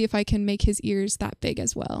want to see if I can make his ears that big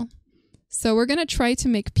as well. So we're gonna try to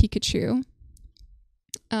make Pikachu.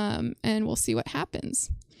 And we'll see what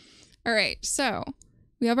happens. All right, so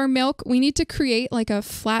we have our milk. We need to create like a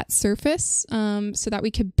flat surface so that we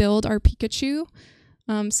could build our Pikachu.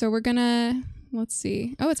 So we're gonna, let's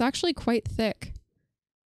see. Oh, it's actually quite thick.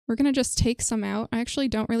 We're gonna just take some out. I actually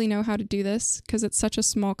don't really know how to do this because it's such a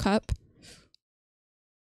small cup.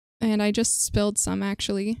 And I just spilled some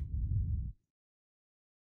actually.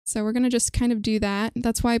 So we're gonna just kind of do that.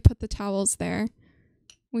 That's why I put the towels there.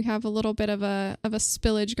 We have a little bit of a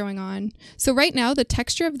spillage going on. So right now the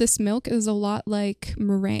texture of this milk is a lot like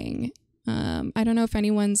meringue. I don't know if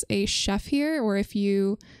anyone's a chef here or if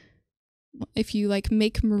you like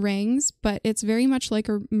make meringues, but it's very much like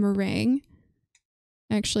a meringue.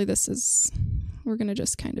 Actually, we're gonna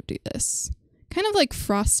just kind of do this. Kind of like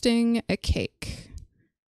frosting a cake.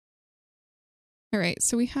 All right,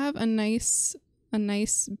 so we have a nice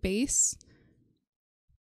base.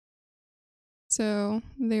 So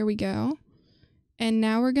there we go. And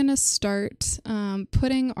now we're gonna start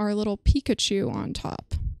putting our little Pikachu on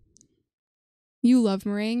top. You love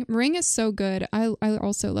meringue. Meringue is so good. I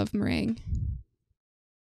also love meringue.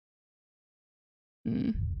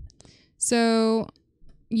 So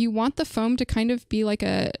you want the foam to kind of be like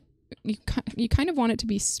you kind of want it to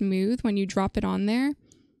be smooth when you drop it on there.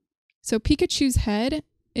 So Pikachu's head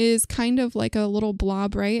is kind of like a little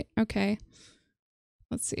blob, right? Okay.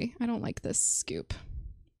 Let's see. I don't like this scoop.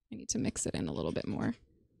 I need to mix it in a little bit more.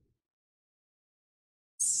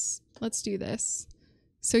 Let's do this.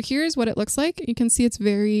 So here's what it looks like. You can see it's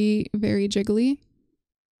very, very jiggly.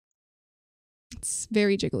 It's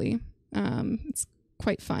very jiggly. It's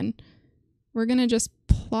quite fun. We're gonna just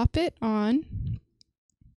plop it on.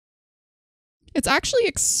 It's actually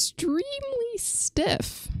extremely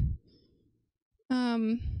stiff.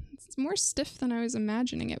 It's more stiff than I was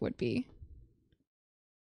imagining it would be.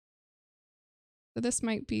 So this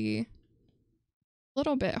might be a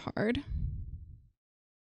little bit hard.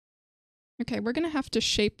 Okay, we're gonna have to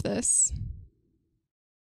shape this.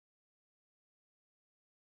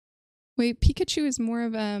 Wait, Pikachu is more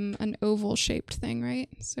of an oval shaped thing, right?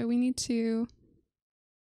 So we need to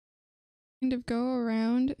kind of go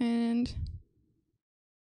around and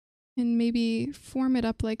maybe form it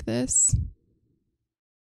up like this.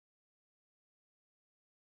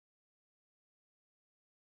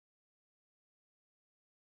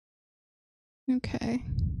 Okay.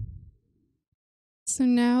 So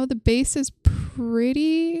now the base is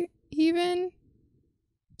pretty even.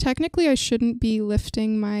 Technically, I shouldn't be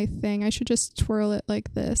lifting my thing. I should just twirl it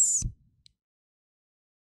like this.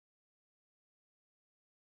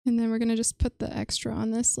 And then we're going to just put the extra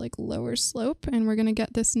on this like lower slope, and we're going to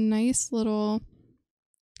get this nice little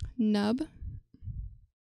nub.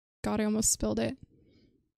 God, I almost spilled it.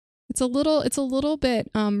 It's a little bit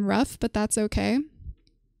rough, but that's okay.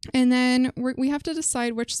 And then we have to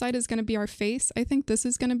decide which side is going to be our face. I think this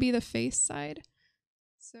is going to be the face side.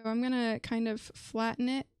 So I'm going to kind of flatten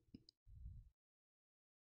it.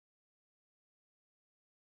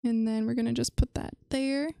 And then we're going to just put that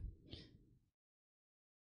there.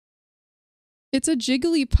 It's a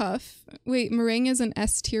Jigglypuff. Wait, meringue is an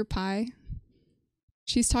S tier pie.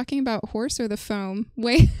 She's talking about horse or the foam.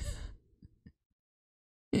 Wait.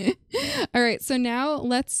 All right, so now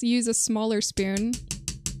let's use a smaller spoon.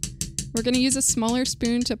 We're going to use a smaller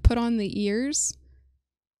spoon to put on the ears.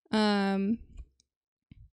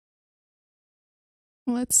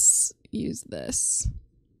 Let's use this.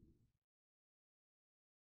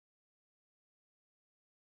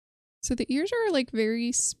 So the ears are like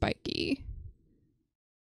very spiky.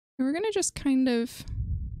 And we're going to just kind of...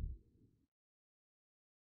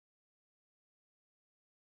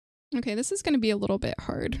 Okay, this is going to be a little bit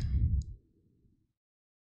hard.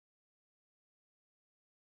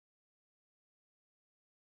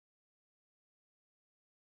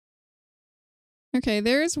 Okay,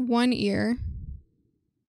 there's one ear.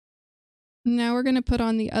 Now we're going to put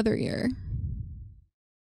on the other ear.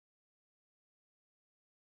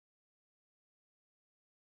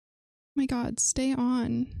 My God, stay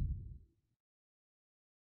on.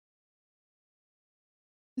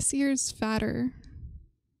 This ear's fatter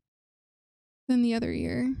than the other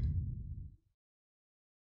ear.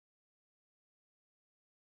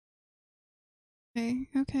 Okay,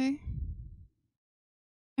 okay.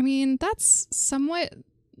 I mean, that's somewhat...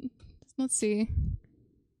 Let's see.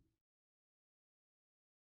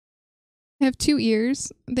 I have two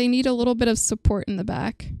ears. They need a little bit of support in the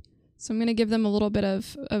back. So I'm going to give them a little bit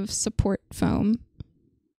of support foam.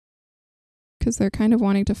 Because they're kind of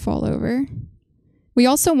wanting to fall over. We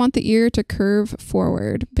also want the ear to curve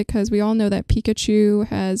forward. Because we all know that Pikachu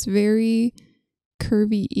has very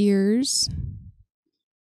curvy ears.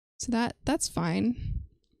 So that's fine.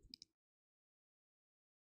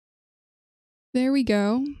 There we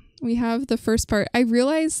go. We have the first part. I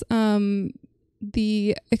realize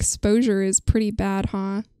the exposure is pretty bad,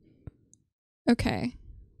 huh? Okay.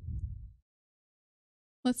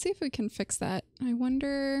 Let's see if we can fix that. I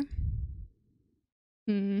wonder...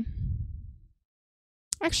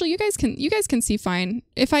 Actually, you guys can see fine.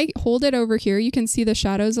 If I hold it over here, you can see the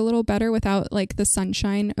shadows a little better without like the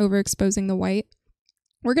sunshine overexposing the white.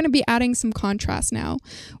 We're going to be adding some contrast now.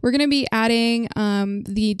 We're going to be adding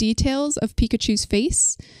the details of Pikachu's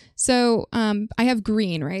face. So I have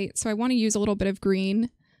green, right? So I want to use a little bit of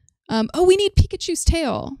green. Oh, we need Pikachu's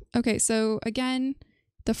tail. Okay, so again,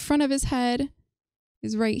 the front of his head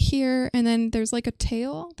is right here. And then there's like a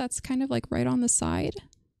tail that's kind of like right on the side.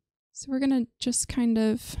 So we're going to just kind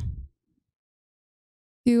of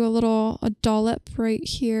do a dollop right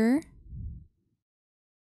here.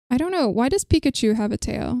 I don't know. Why does Pikachu have a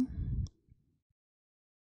tail?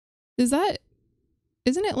 Isn't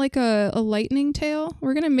it like a lightning tail?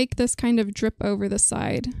 We're going to make this kind of drip over the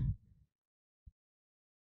side.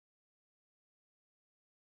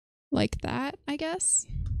 Like that, I guess.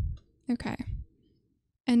 Okay.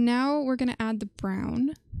 And now we're going to add the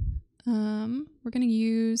brown. We're going to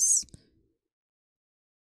use...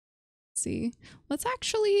 Let's see. Let's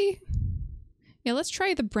actually... Yeah, let's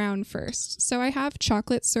try the brown first. So I have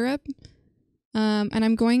chocolate syrup, and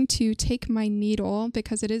I'm going to take my needle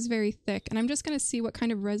because it is very thick, and I'm just going to see what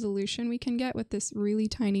kind of resolution we can get with this really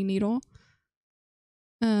tiny needle.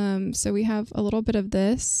 So we have a little bit of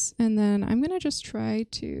this, and then I'm going to just try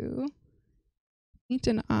to paint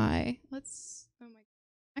an eye.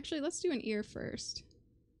 Actually, let's do an ear first.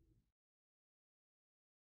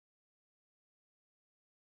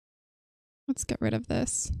 Let's get rid of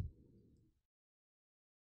this.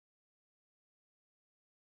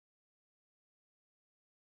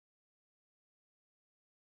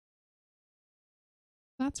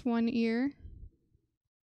 That's one ear.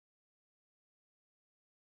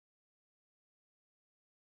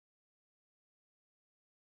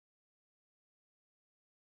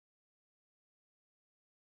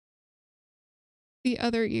 The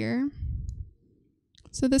other ear.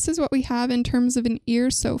 So this is what we have in terms of an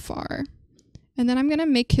ear so far. And then I'm going to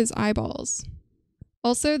make his eyeballs.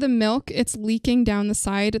 Also, the milk, it's leaking down the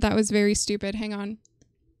side. That was very stupid. Hang on.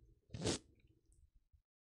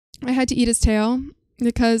 I had to eat his tail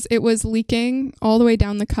because it was leaking all the way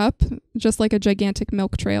down the cup, just like a gigantic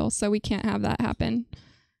milk trail. So we can't have that happen.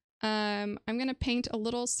 I'm going to paint a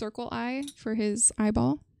little circle eye for his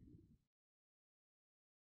eyeball.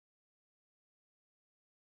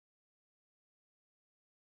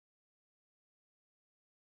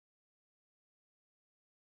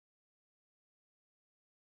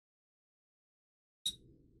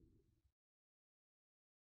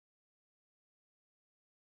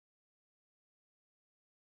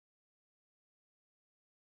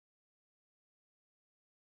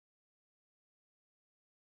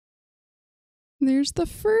 There's the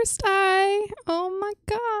first eye. Oh my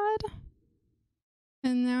God.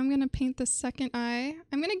 And now I'm going to paint the second eye.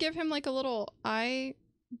 I'm going to give him like a little eye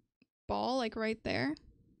ball, like right there.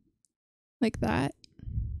 Like that.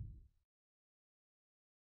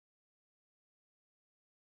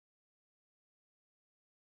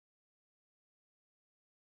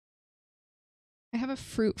 I have a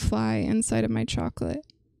fruit fly inside of my chocolate.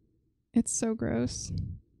 It's so gross.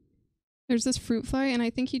 There's this fruit fly, and I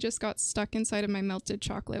think he just got stuck inside of my melted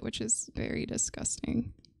chocolate, which is very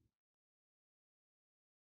disgusting.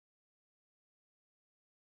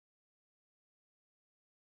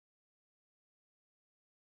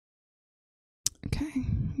 Okay.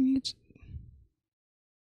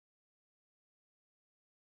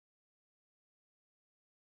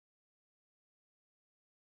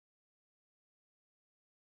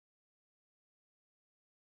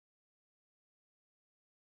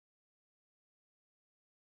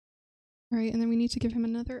 All right, and then we need to give him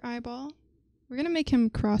another eyeball. We're gonna make him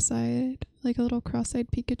cross-eyed, like a little cross-eyed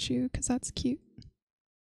Pikachu, because that's cute.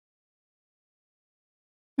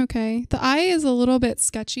 Okay, the eye is a little bit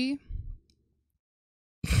sketchy.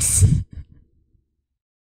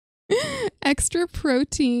 Extra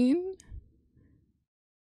protein.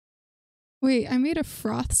 Wait, I made a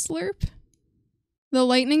froth slurp? The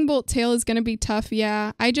lightning bolt tail is gonna be tough.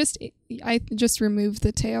 Yeah, I just removed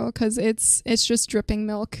the tail because it's just dripping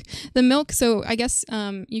milk. The milk, so I guess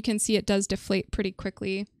you can see it does deflate pretty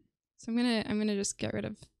quickly. So I'm gonna just get rid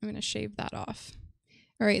of. I'm gonna shave that off.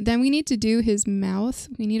 All right, then we need to do his mouth.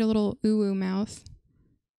 We need a little ooh mouth.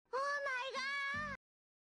 Oh my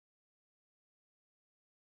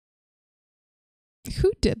god!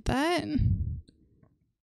 Who did that?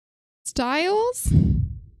 Styles?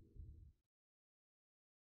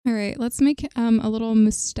 All right, let's make a little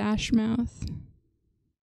mustache mouth.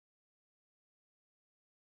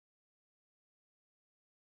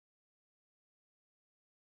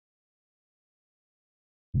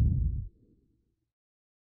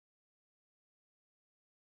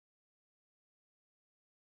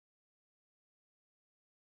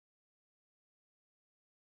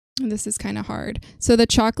 This is kind of hard. So the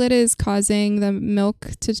chocolate is causing the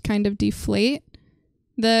milk to kind of deflate.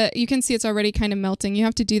 You can see it's already kind of melting. You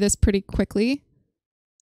have to do this pretty quickly.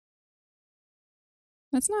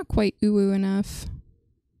 That's not quite ooh enough.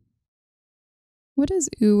 What does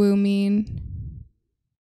ooh mean?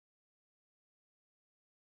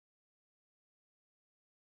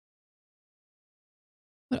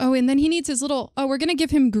 Oh, and then he needs his little... Oh, we're going to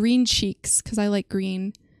give him green cheeks because I like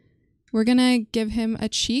green. We're going to give him a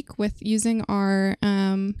cheek with using our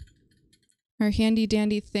handy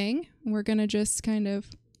dandy thing. We're going to just kind of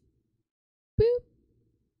boop.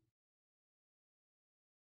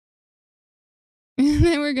 And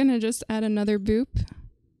then we're going to just add another boop.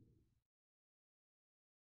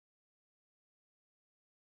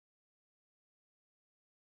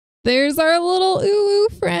 There's our little ooh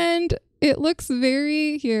friend. It looks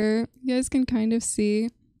very here. You guys can kind of see.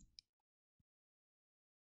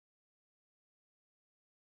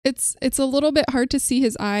 It's a little bit hard to see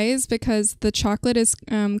his eyes because the chocolate is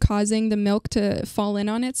causing the milk to fall in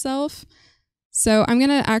on itself. So I'm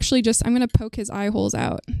gonna poke his eye holes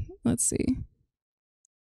out. Let's see.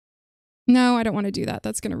 No, I don't want to do that.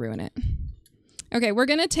 That's gonna ruin it. Okay, we're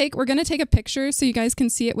gonna take a picture so you guys can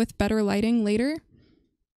see it with better lighting later.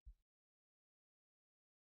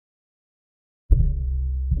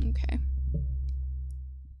 Okay.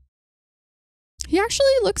 He actually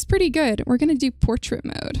looks pretty good. We're gonna do portrait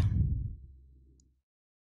mode.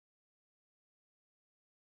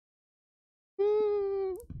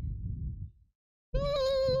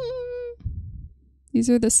 These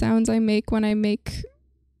are the sounds I make when I make...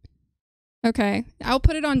 Okay, I'll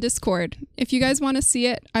put it on Discord. If you guys want to see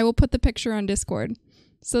it, I will put the picture on Discord.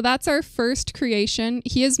 So that's our first creation.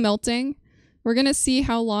 He is melting. We're gonna see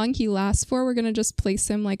how long he lasts for. We're gonna just place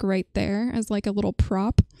him like right there as like a little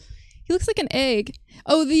prop. He looks like an egg.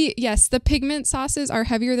 Oh, yes, the pigment sauces are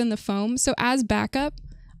heavier than the foam. So as backup,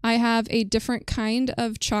 I have a different kind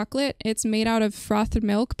of chocolate. It's made out of frothed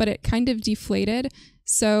milk, but it kind of deflated.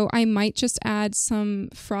 So I might just add some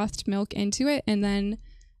frothed milk into it and then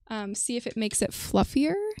see if it makes it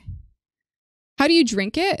fluffier. How do you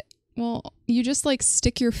drink it? Well, you just like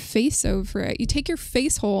stick your face over it. You take your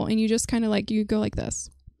face hole and you just kind of like, you go like this.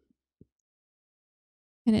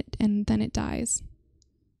 And then it dies.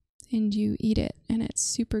 And you eat it, and it's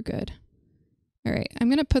super good. All right, I'm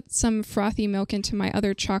gonna put some frothy milk into my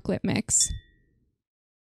other chocolate mix.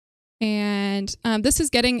 And this is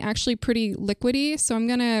getting actually pretty liquidy, so I'm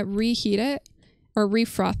gonna reheat it, or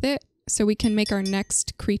refroth it, so we can make our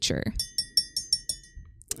next creature.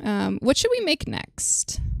 What should we make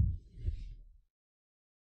next?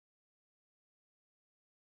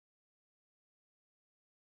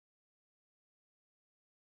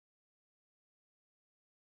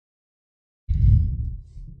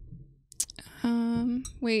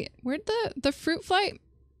 Wait, where'd the fruit fly?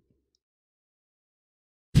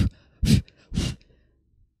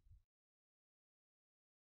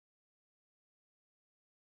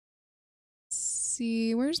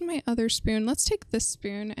 See, where's my other spoon? Let's take this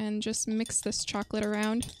spoon and just mix this chocolate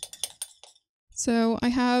around. So I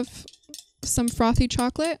have some frothy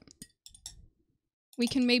chocolate. We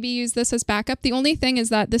can maybe use this as backup. The only thing is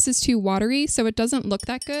that this is too watery, so it doesn't look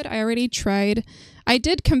that good. I already tried. I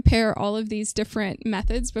did compare all of these different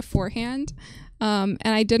methods beforehand, and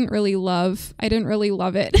I didn't really love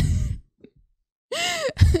it.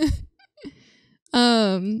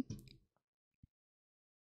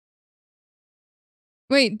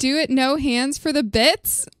 Wait, do it no hands for the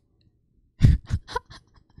bits?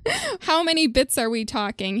 How many bits are we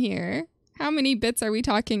talking here? How many bits are we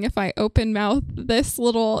talking if I open mouth this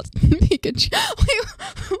little Pikachu? Wait,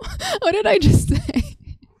 what did I just say?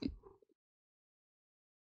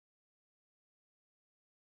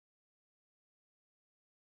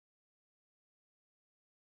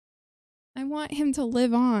 I want him to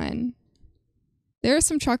live on. There are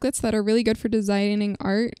some chocolates that are really good for designing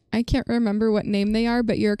art. I can't remember what name they are,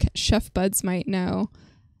 but your chef buds might know.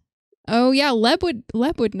 Oh yeah, Leb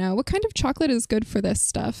would know. What kind of chocolate is good for this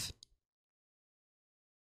stuff?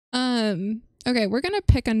 Okay, we're gonna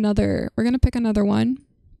pick another one.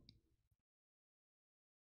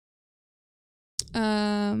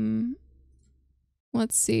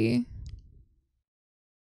 Let's see.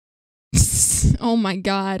 Oh my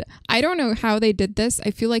god. I don't know how they did this.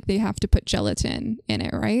 I feel like they have to put gelatin in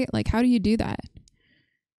it, right? Like, how do you do that?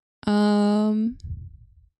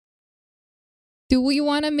 Do we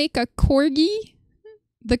want to make a corgi?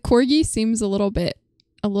 The corgi seems a little bit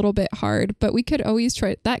hard, but we could always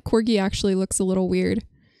try. That corgi actually looks a little weird.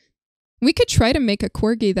 We could try to make a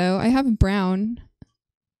corgi though. I have brown.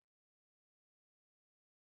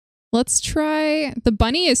 Let's try. The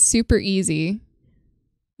bunny is super easy.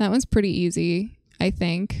 That one's pretty easy, I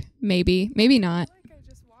think. Maybe. Maybe not. I feel like I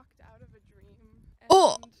just walked out of a dream. And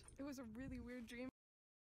Oh! It was a really weird dream.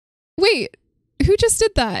 Wait, who just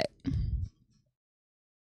did that?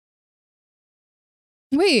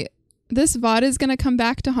 Wait, this VOD is gonna come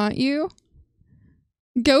back to haunt you?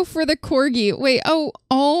 Go for the corgi. Wait,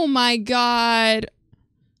 oh my god.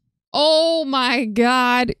 Oh my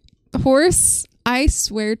god. Horse, I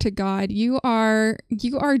swear to God, you are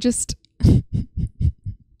just...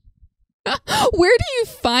 Where do you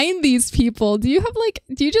find these people? Do you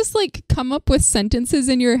just like come up with sentences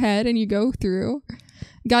in your head and you go through?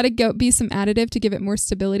 Gotta be some additive to give it more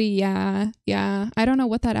stability. Yeah. I don't know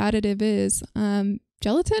what that additive is.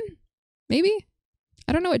 Gelatin? Maybe?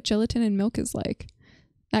 I don't know what gelatin and milk is like.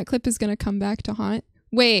 That clip is gonna come back to haunt.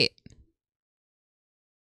 Wait.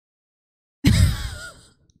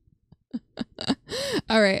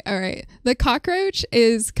 All right. The cockroach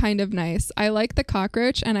is kind of nice. I like the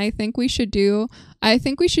cockroach, and I think we should do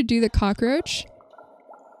the cockroach.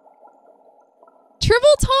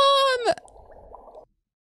 Triple Tom!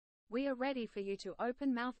 We are ready for you to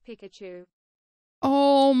open mouth, Pikachu.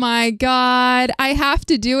 Oh my god. I have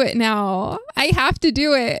to do it now. I have to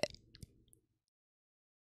do it.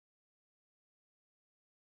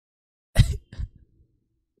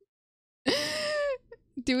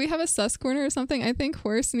 Do we have a sus corner or something? I think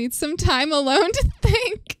Horse needs some time alone to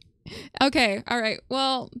think. Okay, all right.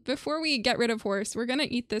 Well, before we get rid of Horse, we're gonna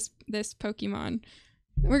eat this Pokemon.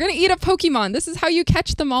 We're gonna eat a Pokemon. This is how you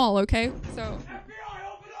catch them all, okay? So, FBI,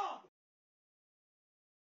 open up!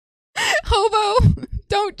 Hobo,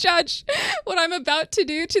 don't judge what I'm about to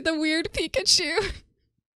do to the weird Pikachu.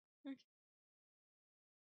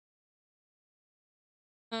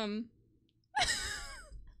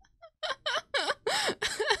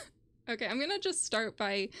 Okay, I'm gonna just start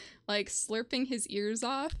by like slurping his ears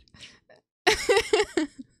off.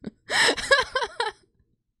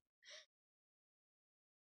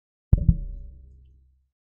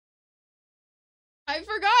 I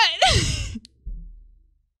forgot.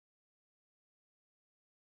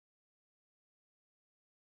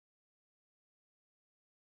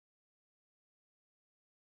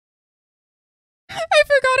 I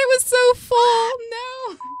forgot it was so full.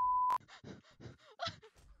 No.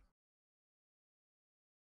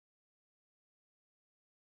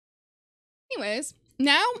 Anyways,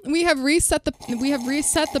 now we have reset the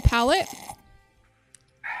palette.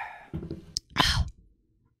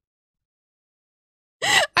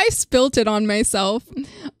 I spilt it on myself.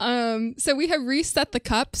 So we have reset the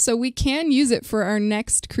cup so we can use it for our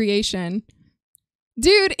next creation.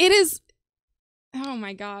 Dude, it is... Oh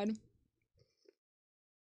my god.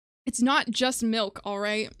 It's not just milk,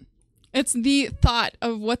 alright? It's the thought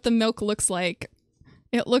of what the milk looks like.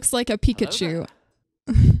 It looks like a Pikachu.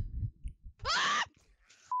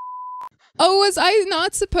 Oh, was I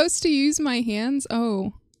not supposed to use my hands?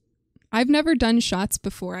 Oh. I've never done shots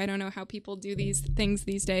before. I don't know how people do these things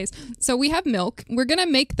these days. So we have milk. We're gonna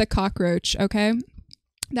make the cockroach, okay?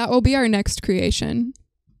 That will be our next creation.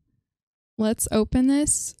 Let's open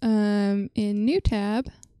this in new tab.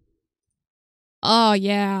 Oh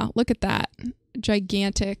yeah, look at that.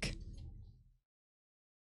 Gigantic.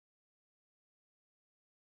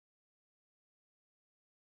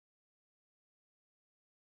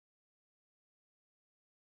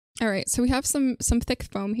 All right, so we have some thick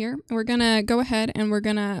foam here. We're gonna go ahead and we're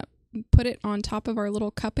gonna put it on top of our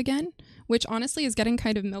little cup again, which honestly is getting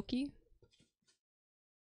kind of milky.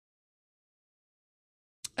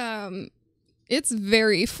 It's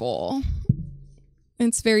very full.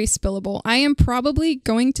 It's very spillable. I am probably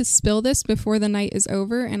going to spill this before the night is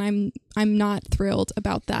over, and I'm not thrilled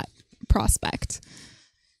about that prospect.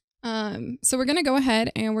 So we're gonna go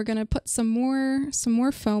ahead and we're gonna put some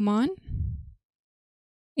more foam on.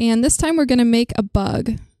 And this time we're gonna make a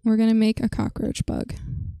bug. We're gonna make a cockroach bug.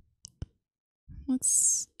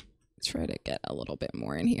 Let's try to get a little bit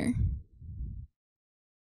more in here.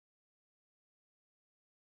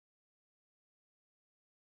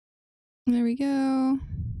 There we go.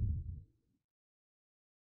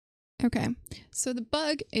 Okay, so the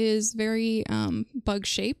bug is very bug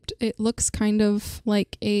shaped. It looks kind of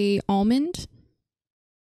like a almond,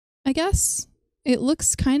 I guess. It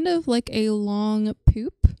looks kind of like a long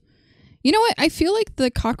poop. You know what? I feel like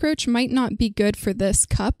the cockroach might not be good for this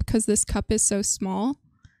cup because this cup is so small.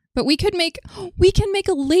 But we can make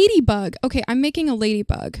a ladybug. Okay, I'm making a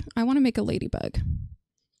ladybug. I want to make a ladybug.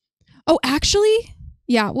 Oh, actually,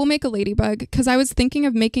 yeah, we'll make a ladybug because I was thinking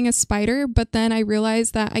of making a spider, but then I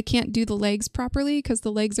realized that I can't do the legs properly because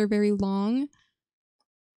the legs are very long.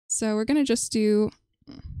 So we're going to just do...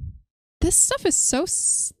 This stuff is so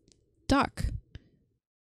stuck.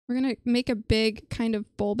 We're going to make a big kind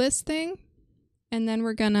of bulbous thing, and then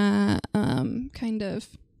we're going to kind of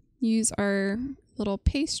use our little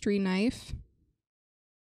pastry knife.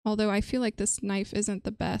 Although I feel like this knife isn't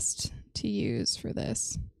the best to use for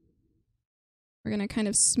this. We're going to kind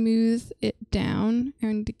of smooth it down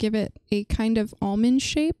and give it a kind of almond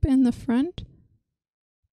shape in the front.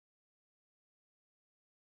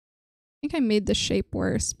 I think I made the shape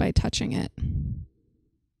worse by touching it.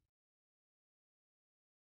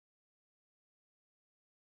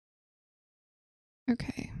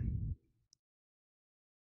 Okay.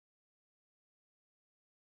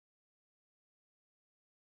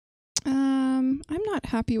 I'm not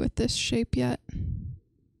happy with this shape yet.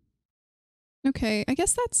 Okay, I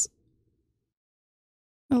guess that's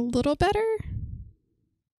a little better.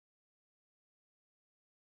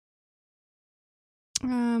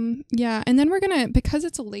 Yeah, and then we're gonna, because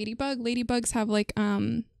it's a ladybug, ladybugs have like,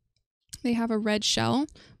 they have a red shell,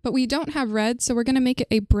 but we don't have red, so we're gonna make it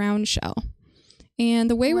a brown shell. And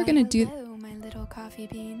the way we're gonna do... Hello, my little coffee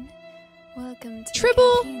bean. Welcome to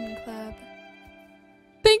Tribble! the Caffeine Club.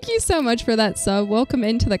 Thank you so much for that sub. Welcome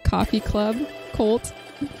into the coffee club, Colt.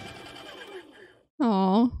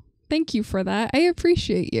 Aw, thank you for that. I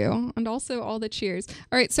appreciate you. And also all the cheers.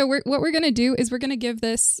 All right, so what we're going to do is we're going to give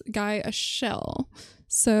this guy a shell.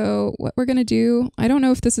 So what we're going to do, I don't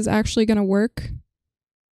know if this is actually going to work.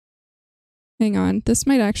 Hang on, this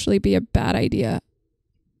might actually be a bad idea.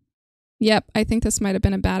 Yep, I think this might have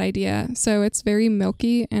been a bad idea. So it's very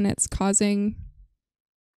milky and it's causing...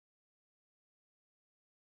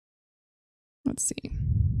 Let's see.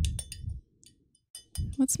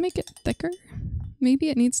 Let's make it thicker. Maybe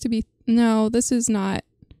it needs to be... No, this is not...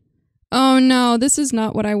 Oh no, this is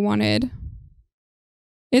not what I wanted.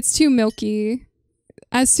 It's too milky.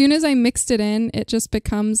 As soon as I mixed it in, it just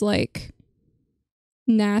becomes like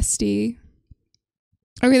nasty.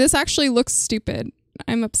 Okay, this actually looks stupid.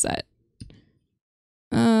 I'm upset.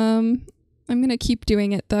 I'm gonna keep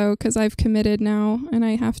doing it though, because I've committed now and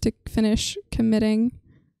I have to finish committing.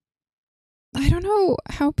 I don't know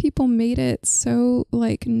how people made it so,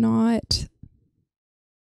 like, not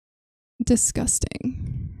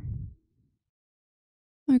disgusting.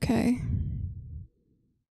 Okay.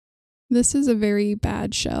 This is a very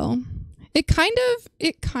bad shell. It kind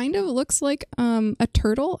of looks like a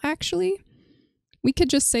turtle, actually. We could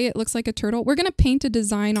just say it looks like a turtle. We're gonna paint a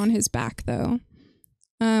design on his back though.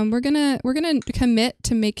 We're gonna commit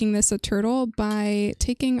to making this a turtle by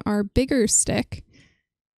taking our bigger stick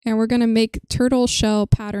and we're gonna make turtle shell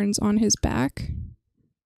patterns on his back.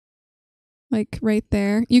 Like right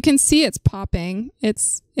there. You can see it's popping.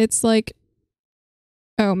 It's like,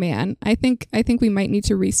 oh man, I think we might need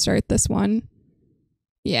to restart this one.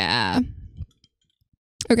 Yeah.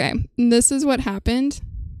 Okay, this is what happened.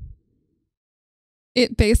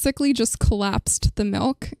 It basically just collapsed the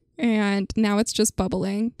milk and now it's just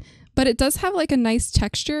bubbling. But it does have like a nice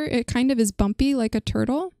texture. It kind of is bumpy like a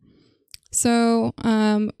turtle. So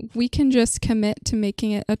we can just commit to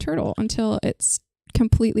making it a turtle until it's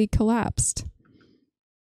completely collapsed.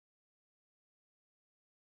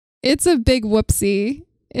 It's a big whoopsie.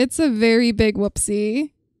 It's a very big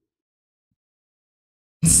whoopsie.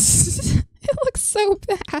 It looks so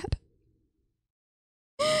bad.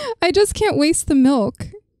 I just can't waste the milk.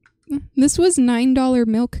 This was $9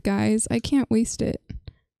 milk, guys. I can't waste it.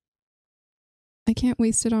 I can't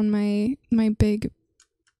waste it on my big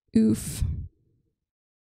oof.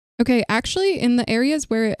 Okay, actually, in the areas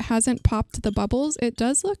where it hasn't popped the bubbles, it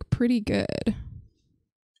does look pretty good.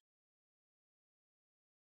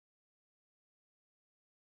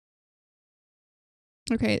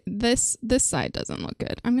 Okay, this side doesn't look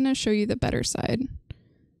good. I'm gonna show you the better side.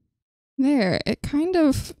 There, it kind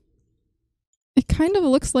of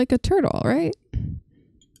looks like a turtle, right?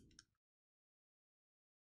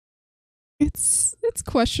 It's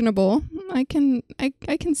questionable. I can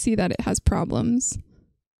see that it has problems.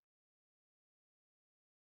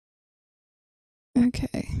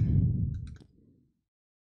 Okay.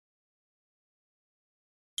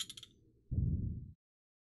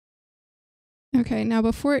 Okay, now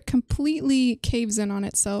before it completely caves in on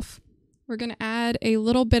itself, we're going to add a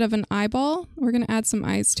little bit of an eyeball. We're going to add some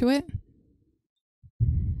eyes to it.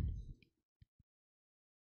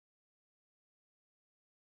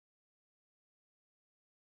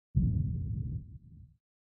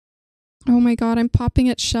 Oh my god, I'm popping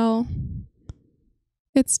its shell.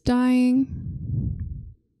 It's dying.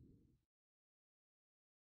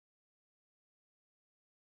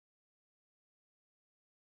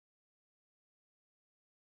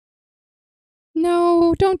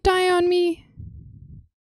 No, don't die on me.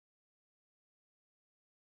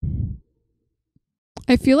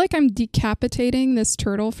 I feel like I'm decapitating this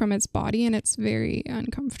turtle from its body and it's very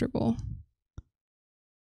uncomfortable.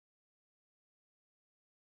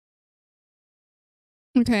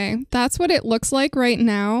 Okay, that's what it looks like right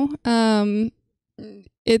now.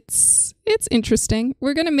 It's interesting.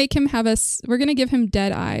 We're gonna make him have we're gonna give him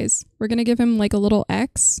dead eyes. We're gonna give him like a little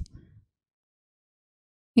X.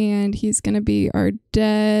 And he's gonna be our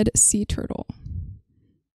dead sea turtle.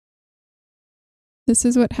 This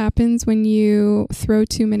is what happens when you throw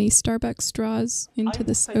too many Starbucks straws into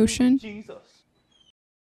this ocean. Jesus.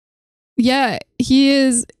 Yeah,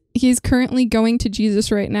 he's currently going to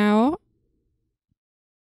Jesus right now.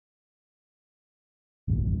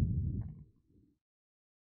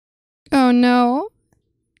 Oh no.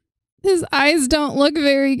 His eyes don't look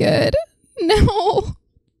very good. No.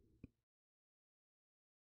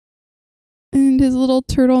 And his little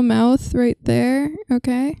turtle mouth right there.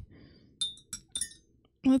 Okay.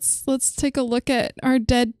 Let's take a look at our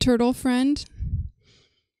dead turtle friend.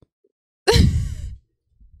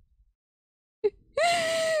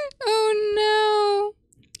 Oh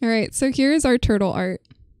no. All right, so here's our turtle art.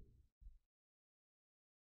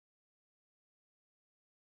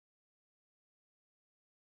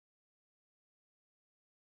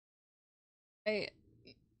 Right.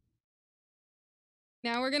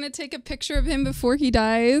 Now we're going to take a picture of him before he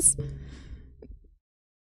dies.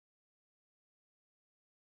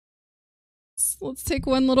 Let's take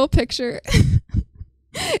one little picture.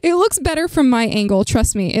 It looks better from my angle,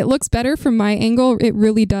 trust me. It looks better from my angle. It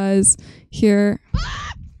really does. Here.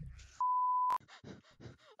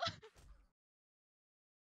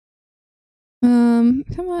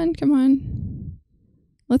 Come on.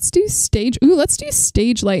 Let's do stage. Ooh, let's do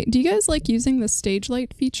stage light. Do you guys like using the stage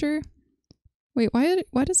light feature? Wait,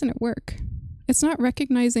 why doesn't it work? It's not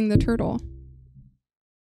recognizing the turtle.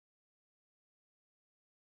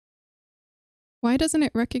 Why doesn't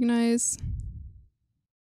it recognize?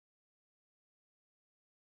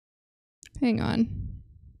 Hang on.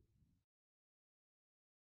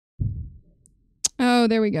 Oh,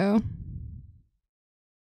 there we go.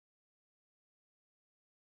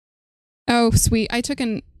 Oh, sweet. I took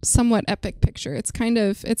a somewhat epic picture. It's kind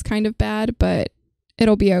of bad, but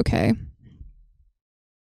it'll be okay.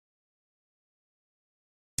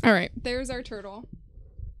 All right, there's our turtle.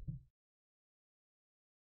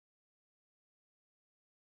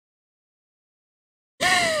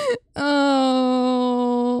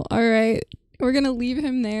 Oh, all right. We're going to leave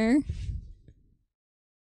him there.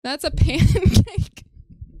 That's a pancake.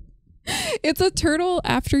 It's a turtle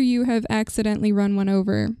after you have accidentally run one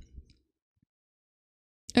over.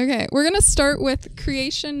 Okay, we're going to start with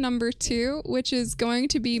creation number 2, which is going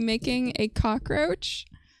to be making a cockroach.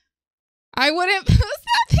 I wouldn't post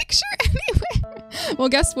that picture anyway. Well,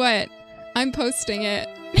 guess what? I'm posting it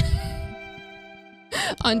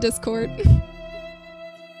on Discord.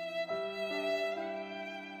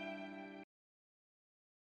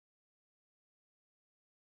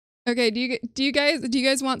 Okay, do you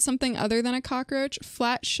guys want something other than a cockroach?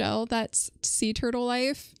 Flat shell, that's sea turtle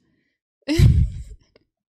life.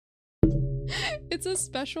 It's a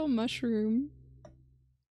special mushroom.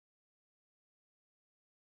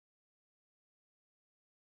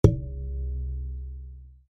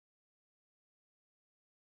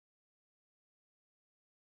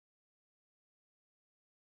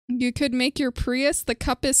 You could make your Prius. The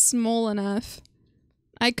cup is small enough.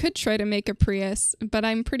 I could try to make a Prius, but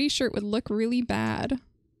I'm pretty sure it would look really bad.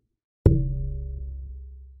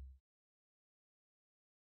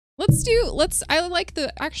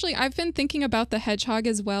 Actually, I've been thinking about the hedgehog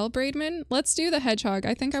as well, Braidman. Let's do the hedgehog.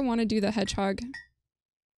 I think I want to do the hedgehog.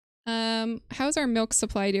 How's our milk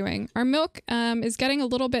supply doing? Our milk, is getting a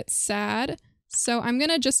little bit sad. So I'm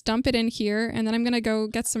gonna just dump it in here, and then I'm gonna go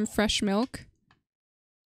get some fresh milk.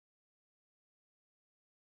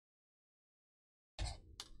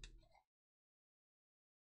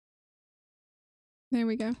 There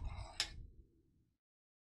we go.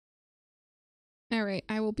 Alright,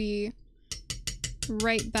 I will be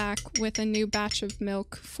right back with a new batch of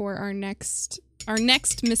milk for our next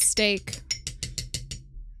mistake.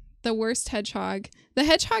 The worst hedgehog. The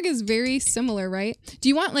hedgehog is very similar, right? Do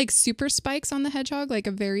you want like super spikes on the hedgehog? Like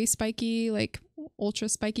a very spiky, like ultra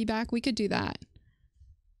spiky back? We could do that.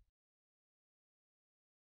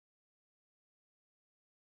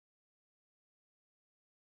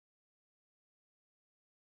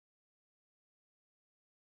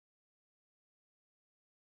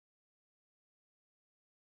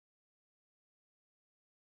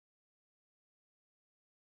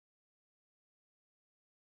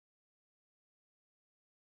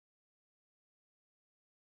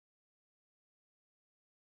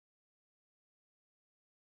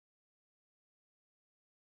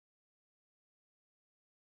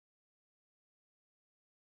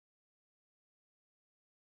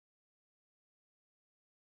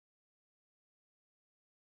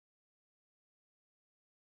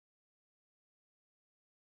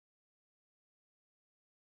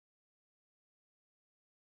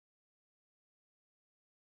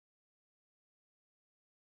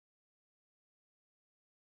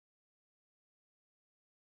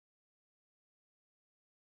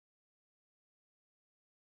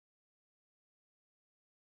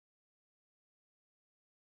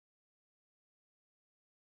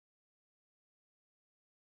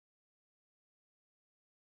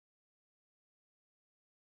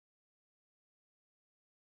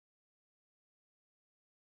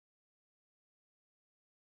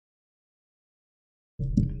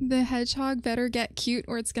 The hedgehog better get cute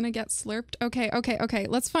or it's gonna get slurped. Okay.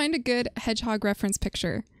 Let's find a good hedgehog reference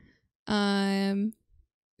picture.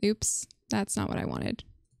 Oops. That's not what I wanted.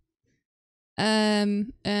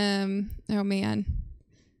 Oh man.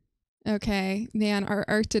 Okay, man, our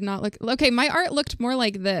art did not look... Okay, my art looked more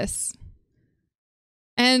like this.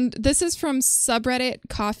 And this is from subreddit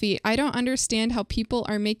Coffee. I don't understand how people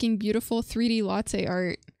are making beautiful 3D latte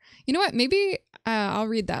art. You know what? Maybe I'll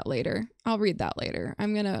read that later.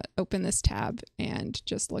 I'm gonna open this tab and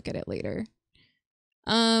just look at it later.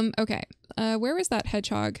 Okay. Where was that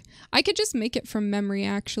hedgehog? I could just make it from memory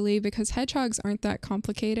actually because hedgehogs aren't that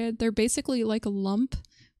complicated. They're basically like a lump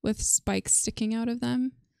with spikes sticking out of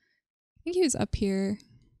them. I think he was up here.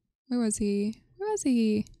 Where was he?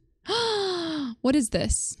 What is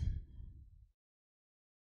this?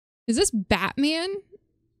 Is this Batman?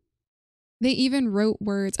 They even wrote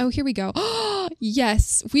words. Oh, here we go.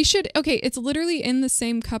 Yes, we should. Okay, it's literally in the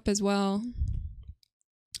same cup as well.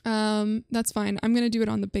 That's fine. I'm gonna do it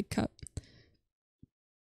on the big cup.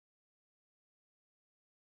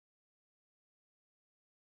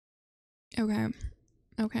 Okay,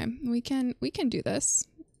 we can do this.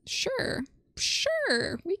 Sure,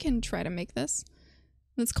 we can try to make this.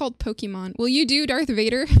 It's called Pokemon. Will you do Darth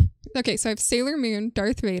Vader? Okay, so I have Sailor Moon,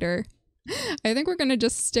 Darth Vader. I think we're gonna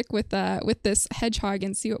just stick with this hedgehog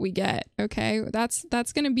and see what we get. Okay,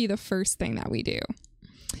 that's gonna be the first thing that we do.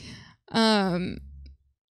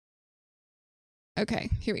 Okay,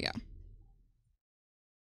 here we go.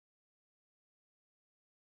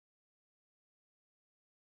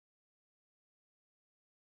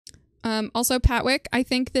 Also, Patwick, I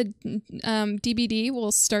think the DBD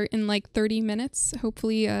will start in like 30 minutes.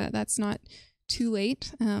 Hopefully, that's not too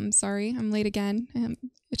late. Sorry, I'm late again.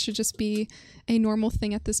 It should just be a normal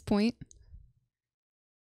thing at this point.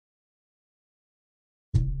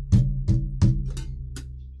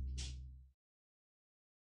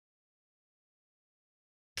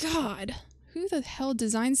 God, who the hell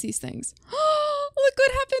designs these things? Oh, look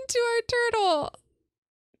what happened to our turtle.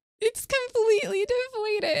 It's completely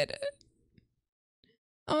deflated.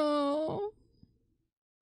 Oh.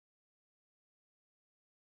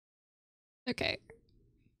 Okay.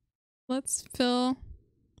 Let's fill.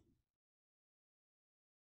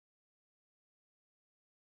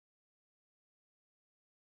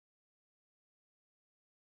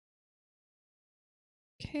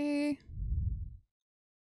 Okay.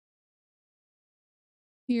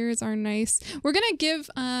 Here's our nice. We're gonna give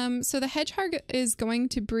so the hedgehog is going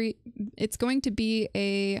to be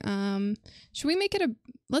a should we make it a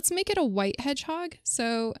let's make it a white hedgehog.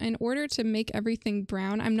 So in order to make everything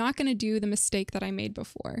brown, I'm not gonna do the mistake that I made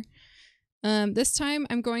before. This time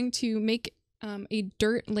I'm going to make a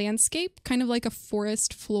dirt landscape, kind of like a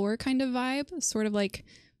forest floor kind of vibe, sort of like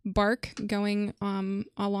bark going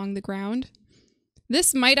along the ground.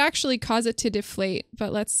 This might actually cause it to deflate,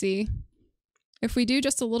 but let's see. If we do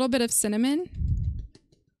just a little bit of cinnamon,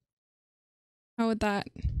 how would that?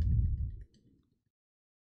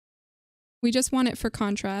 We just want it for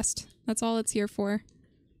contrast. That's all it's here for.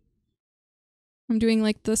 I'm doing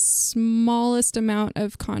like the smallest amount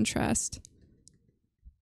of contrast.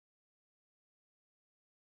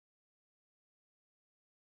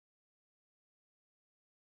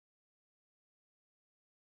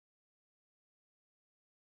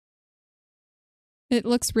 It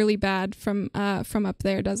looks really bad from up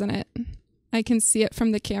there, doesn't it? I can see it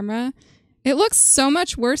from the camera. It looks so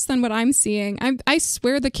much worse than what I'm seeing. I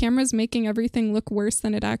swear the camera's making everything look worse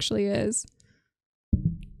than it actually is.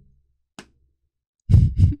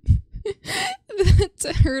 The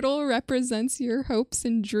turtle represents your hopes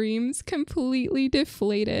and dreams, completely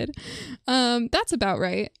deflated. That's about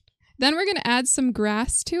right. Then we're gonna add some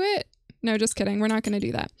grass to it. No, just kidding. We're not gonna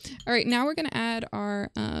do that. All right, now we're gonna add our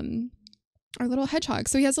little hedgehog.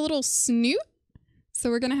 So he has a little snoot. So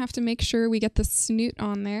we're gonna have to make sure we get the snoot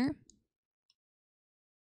on there.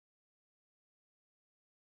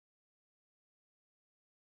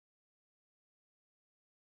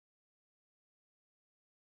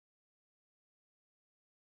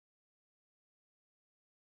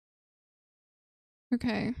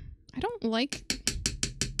 Okay, I don't like...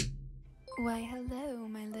 Why, hello,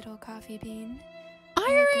 my little coffee bean.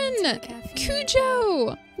 Iron!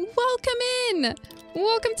 Cujo! Welcome in!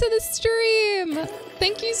 Welcome to the stream!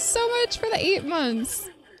 Thank you so much for the 8 months.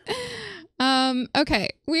 Okay,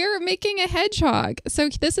 we're making a hedgehog. So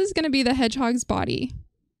this is gonna be the hedgehog's body.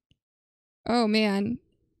 Oh man.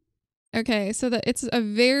 Okay, so it's a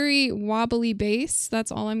very wobbly base.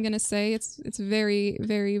 That's all I'm gonna say. It's very,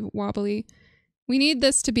 very wobbly. We need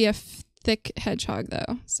this to be a thick hedgehog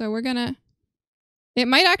though. So we're gonna... It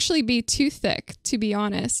might actually be too thick, to be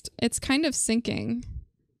honest. It's kind of sinking.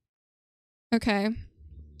 Okay.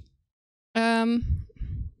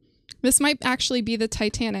 This might actually be the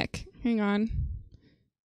Titanic. Hang on.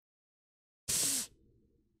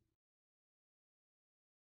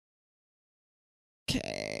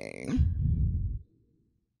 Okay.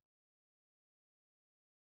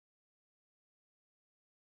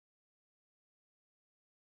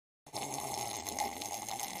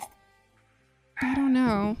 I don't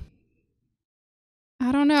know.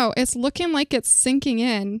 I don't know. It's looking like it's sinking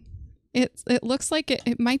in. It looks like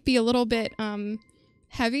it might be a little bit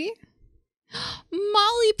heavy.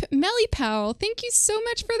 Mellypal, thank you so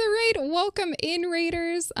much for the raid. Welcome in,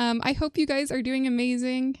 raiders. I hope you guys are doing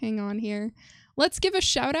amazing. Hang on here. Let's give a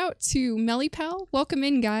shout out to Mellypal. Welcome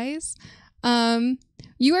in, guys.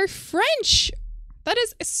 You are French. That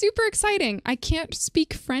is super exciting. I can't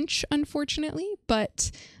speak French, unfortunately, but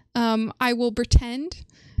I will pretend.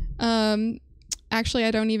 Actually,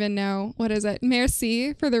 I don't even know. What is it?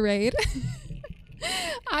 Merci for the raid.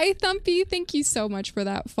 Hi, Thumpy. Thank you so much for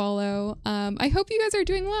that follow. I hope you guys are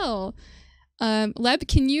doing well. Leb,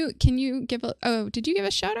 can you give a... Oh, did you give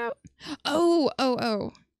a shout out?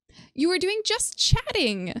 Oh. You were doing just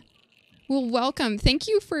chatting. Well, welcome. Thank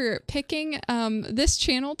you for picking this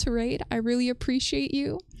channel to raid. I really appreciate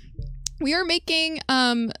you. We are making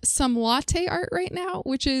some latte art right now,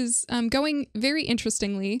 which is going very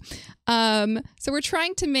interestingly. So we're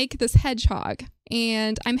trying to make this hedgehog,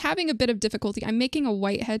 and I'm having a bit of difficulty. I'm making a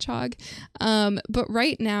white hedgehog, but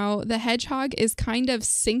right now the hedgehog is kind of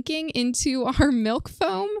sinking into our milk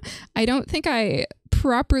foam. I don't think I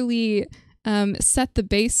properly set the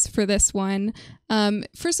base for this one.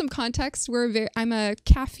 For some context, I'm a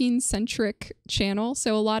caffeine-centric channel,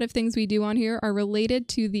 so a lot of things we do on here are related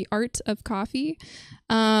to the art of coffee.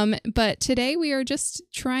 But today we are just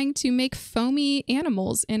trying to make foamy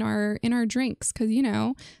animals in our drinks, because, you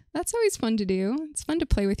know, that's always fun to do. It's fun to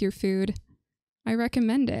play with your food. I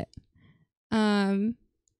recommend it.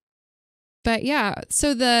 But yeah,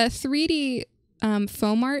 so the 3D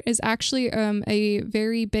foam art is actually a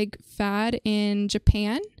very big fad in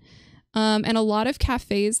Japan. And a lot of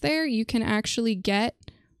cafes there, you can actually get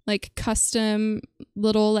like custom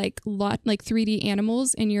little like 3D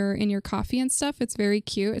animals in your coffee and stuff. It's very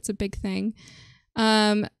cute. It's a big thing.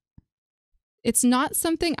 It's not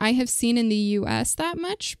something I have seen in the US that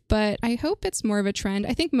much, but I hope it's more of a trend.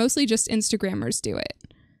 I think mostly just Instagrammers do it,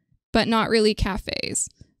 but not really cafes.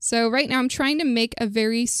 So right now I'm trying to make a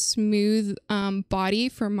very smooth body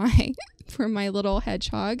for my little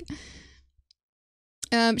hedgehog.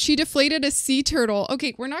 She deflated a sea turtle.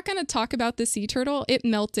 Okay, we're not going to talk about the sea turtle. It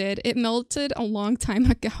melted. It melted a long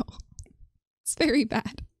time ago. It's very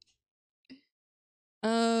bad.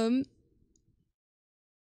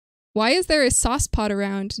 Why is there a sauce pot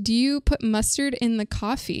around? Do you put mustard in the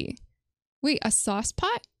coffee? Wait, a sauce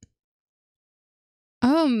pot?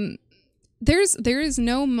 There is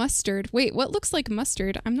no mustard. Wait, what looks like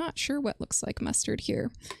mustard? I'm not sure what looks like mustard here.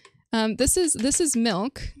 This is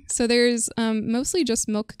milk. So there's mostly just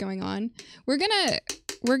milk going on. We're gonna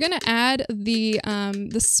add the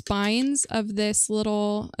spines of this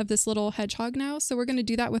little hedgehog now. So we're gonna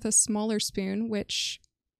do that with a smaller spoon, which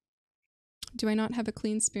do I not have a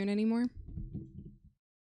clean spoon anymore?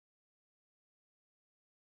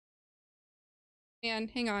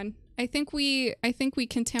 And hang on. I think we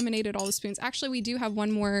contaminated all the spoons. Actually, we do have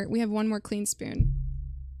one more. We have one more clean spoon.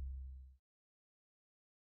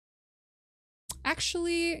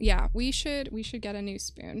 Actually, yeah, we should get a new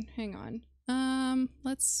spoon. Hang on.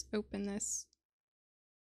 Let's open this.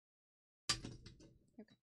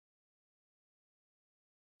 Okay.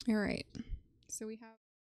 All right. So we have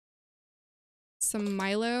some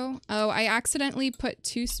Milo. Oh, I accidentally put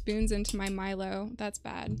 2 spoons into my Milo. That's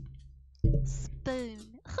bad. Spoon.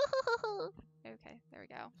 Okay, there we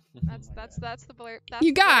go. That's the blur.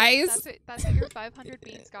 You guys. That's what your 500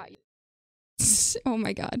 beans got you. Oh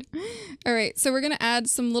my god. All right, so we're gonna add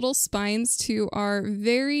some little spines to our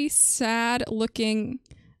very sad looking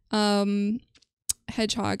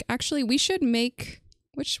hedgehog. Actually, we should make,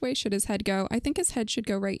 which way should his head go? I think his head should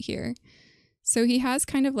go right here. So he has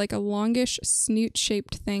kind of like a longish snoot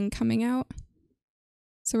shaped thing coming out.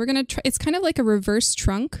 So we're gonna try, it's kind of like a reverse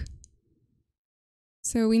trunk.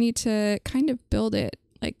 So we need to kind of build it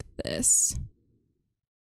like this.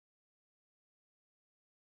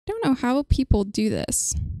 I don't know how people do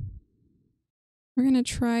this. We're gonna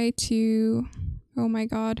try to, oh my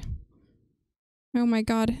god. Oh my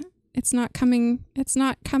god. It's not coming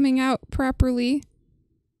out properly.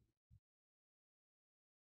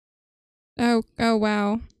 Oh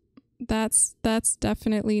wow. That's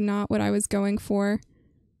definitely not what I was going for.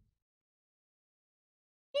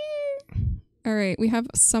 All right, we have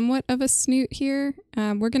somewhat of a snoot here.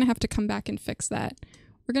 We're gonna have to come back and fix that.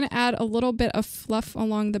 We're gonna add a little bit of fluff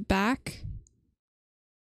along the back.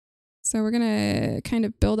 So we're gonna kind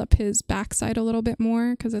of build up his backside a little bit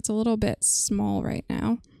more because it's a little bit small right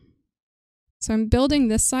now. So I'm building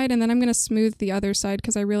this side and then I'm gonna smooth the other side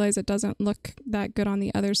because I realize it doesn't look that good on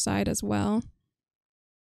the other side as well.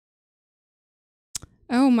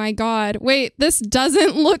 Oh my god. Wait, this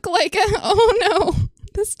doesn't look like a, oh no.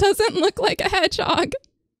 This doesn't look like a hedgehog.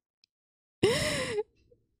 It's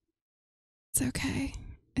okay.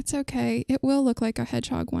 It's okay. It will look like a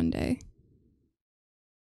hedgehog one day.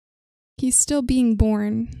 He's still being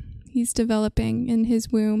born. He's developing in his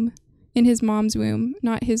womb. In his mom's womb.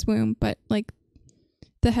 Not his womb, but like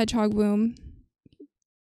the hedgehog womb.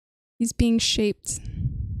 He's being shaped.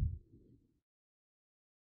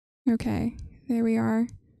 Okay, there we are.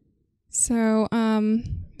 So,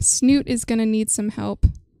 Snoot is gonna need some help.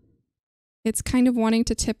 It's kind of wanting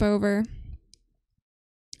to tip over.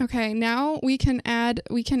 Okay, now we can add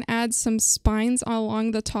some spines along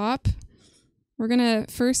the top. We're gonna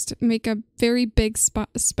first make a very big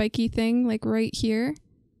spiky thing, like right here.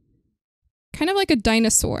 Kind of like a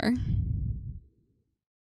dinosaur.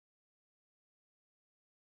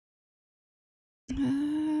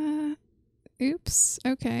 Oops,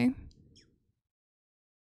 okay.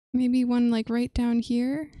 Maybe one like right down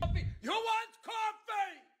here. You want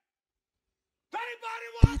coffee? Anybody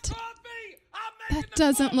want coffee? That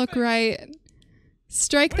doesn't look right.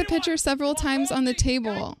 Strike the pitcher several times on the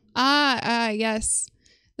table. Yes.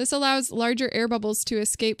 This allows larger air bubbles to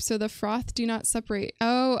escape so the froth do not separate.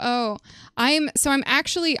 I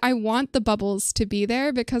want the bubbles to be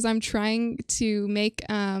there because I'm trying to make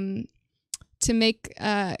kind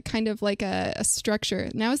of like a structure.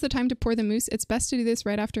 Now is the time to pour the mousse. It's best to do this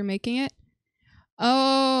right after making it.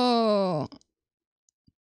 Oh,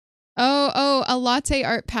 a latte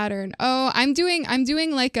art pattern. Oh, I'm doing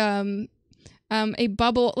like a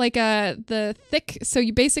bubble, like the thick. So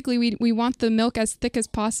you basically we want the milk as thick as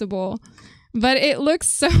possible, but it looks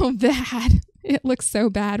so bad. It looks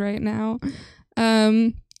so bad right now.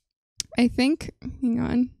 I think. Hang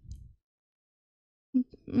on.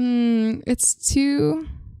 It's too.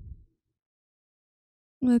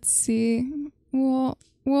 Let's see. We'll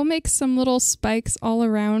make some little spikes all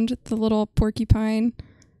around the little porcupine.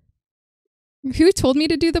 Who told me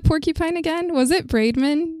to do the porcupine again? Was it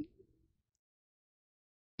Braidman?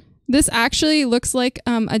 This actually looks like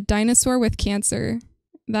a dinosaur with cancer.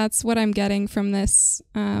 That's what I'm getting from this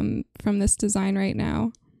design right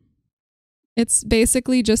now. It's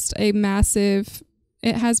basically just a massive.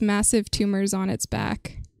 It has massive tumors on its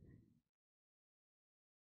back.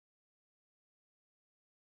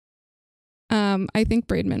 I think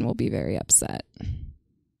Braidman will be very upset.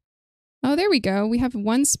 Oh, there we go. We have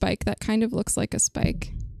one spike that kind of looks like a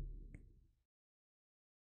spike.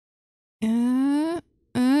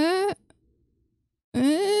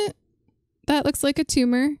 That looks like a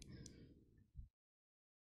tumor.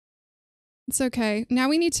 It's okay. Now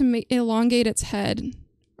we need to elongate its head.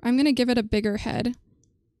 I'm gonna give it a bigger head.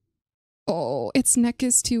 Oh, its neck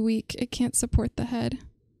is too weak. It can't support the head.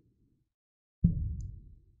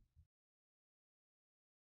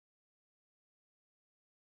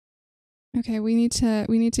 Okay, we need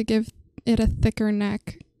to give it a thicker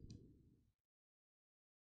neck.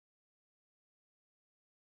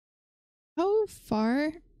 How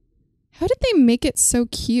far? How did they make it so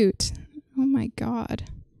cute? Oh my god.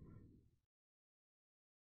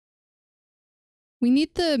 We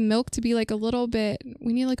need the milk to be like a little bit,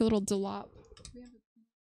 we need like a little dollop.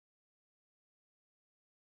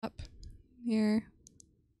 Up here.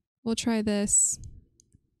 We'll try this.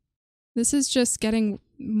 This is just getting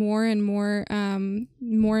more and more,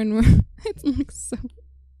 more and more. It looks so.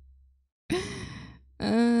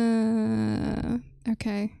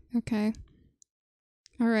 Okay, okay.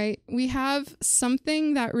 All right, we have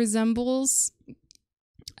something that resembles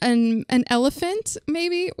an elephant,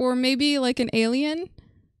 maybe, or maybe like an alien.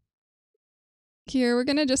 Here, we're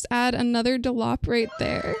gonna just add another dollop right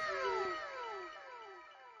there.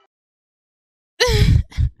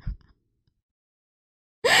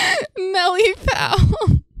 Melly Pal.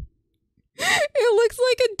 It looks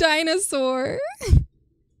like a dinosaur.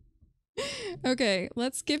 Okay,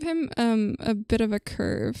 let's give him a bit of a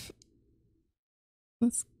curve.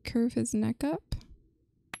 Let's curve his neck up.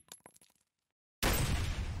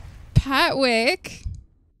 Patwick.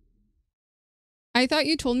 I thought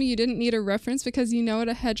you told me you didn't need a reference because you know what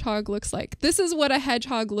a hedgehog looks like. This is what a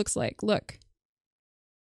hedgehog looks like. Look.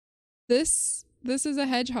 This is a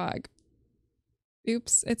hedgehog.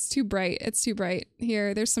 Oops, it's too bright. It's too bright.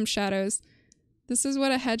 Here, there's some shadows. This is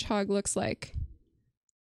what a hedgehog looks like.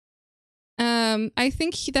 I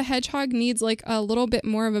think the hedgehog needs like a little bit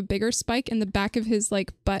more of a bigger spike in the back of his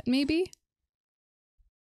like butt, maybe.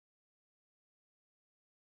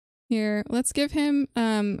 Here, let's give him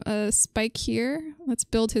a spike here. Let's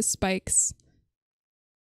build his spikes.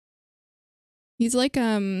 He's like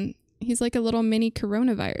a little mini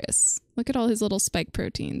coronavirus. Look at all his little spike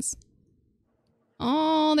proteins.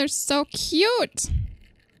 Oh, they're so cute.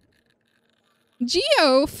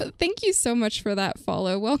 Geo, thank you so much for that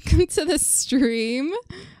follow. Welcome to the stream.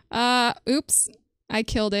 Oops. I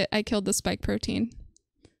killed it. I killed the spike protein.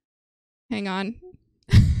 Hang on.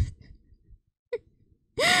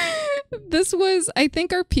 This was, I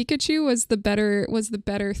think our Pikachu was the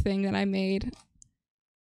better thing that I made.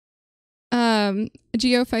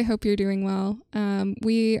 Geof, I hope you're doing well.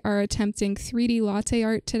 We are attempting 3D latte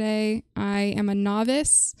art today. I am a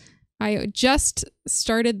novice. I just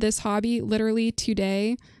started this hobby literally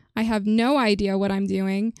today. I have no idea what I'm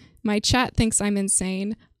doing. My chat thinks I'm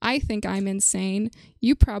insane. I think I'm insane.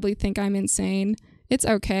 You probably think I'm insane. It's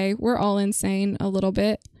okay. We're all insane a little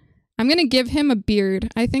bit. I'm gonna give him a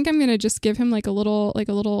beard. I think I'm gonna just give him like a little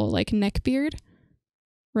neck beard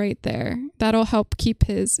right there. That'll help keep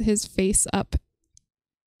his face up.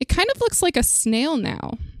 It kind of looks like a snail now.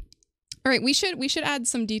 All right, we should add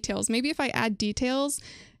some details. Maybe if I add details,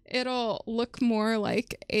 it'll look more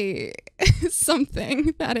like a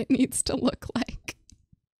something that it needs to look like.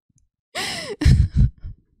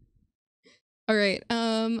 All right,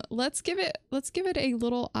 let's give it a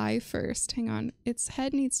little eye first. Hang on. Its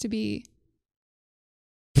head needs to be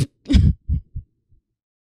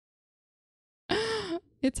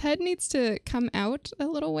its head needs to come out a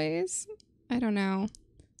little ways. I don't know.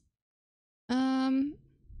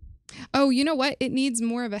 Oh, you know what? It needs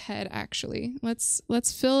more of a head, actually. Let's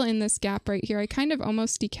fill in this gap right here. I kind of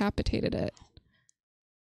almost decapitated it.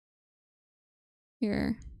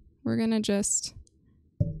 Here. We're gonna just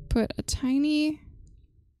put a tiny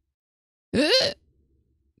bit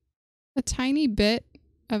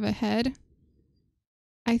of a head.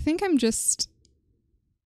 I think I'm just...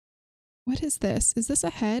 What is this? Is this a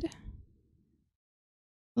head?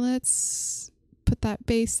 Let's put that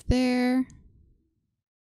base there.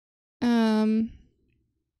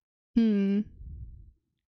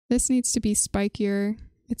 This needs to be spikier.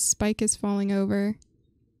 Its spike is falling over.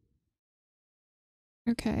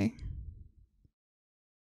 Okay.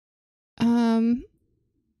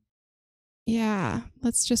 Yeah,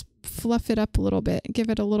 let's just fluff it up a little bit. Give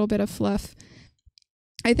it a little bit of fluff.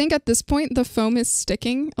 I think at this point the foam is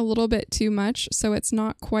sticking a little bit too much, so it's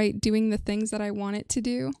not quite doing the things that I want it to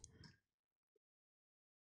do.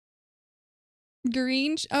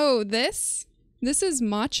 Green, oh, this? This is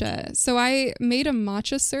matcha. So I made a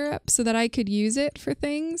matcha syrup so that I could use it for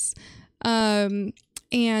things. And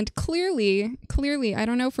clearly, I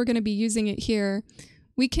don't know if we're going to be using it here.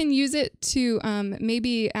 We can use it to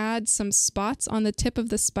maybe add some spots on the tip of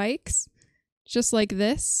the spikes, just like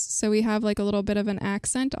this. So we have like a little bit of an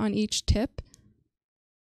accent on each tip.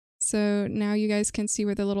 So now you guys can see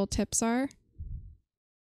where the little tips are.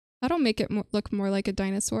 That'll make it look more like a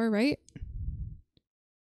dinosaur, right?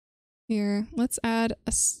 Here, let's add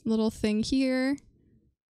a little thing here.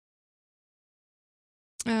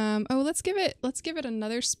 Oh, let's give it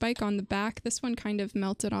another spike on the back. This one kind of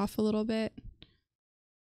melted off a little bit.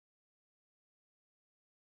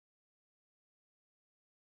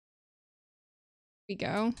 There we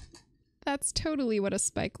go. That's totally what a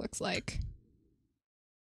spike looks like.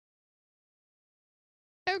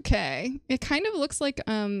 Okay, it kind of looks like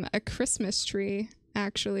a Christmas tree,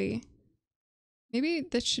 actually. Maybe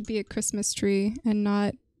this should be a Christmas tree and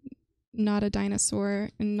not a dinosaur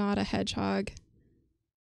and not a hedgehog.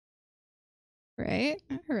 Right?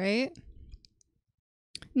 All right.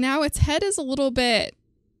 Now its head is a little bit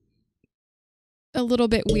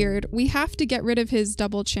weird. We have to get rid of his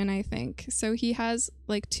double chin, I think. So he has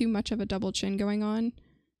like too much of a double chin going on.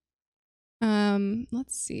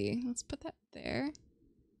 Let's see. Let's put that there.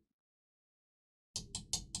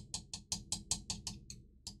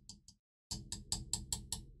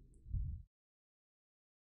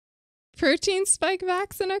 Protein spike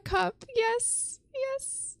vax in a cup. Yes,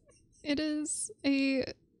 yes. It is a...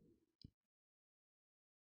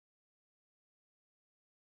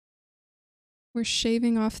 We're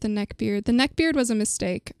shaving off the neck beard. The neck beard was a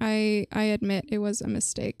mistake. I admit it was a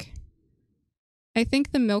mistake. I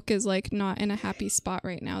think the milk is like not in a happy spot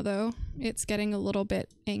right now though. It's getting a little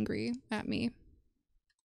bit angry at me.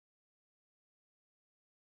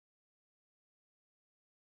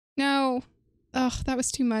 No. Ugh, that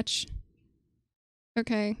was too much.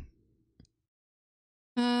 Okay.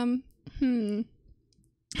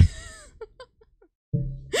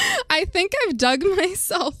 I think I've dug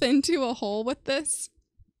myself into a hole with this.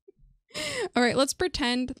 All right, let's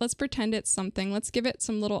pretend it's something. Let's give it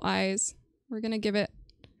some little eyes. We're gonna give it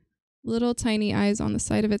little tiny eyes on the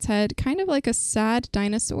side of its head, kind of like a sad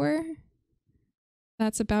dinosaur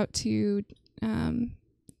that's about to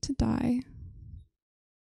die.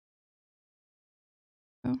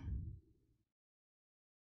 Oh.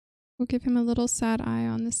 We'll give him a little sad eye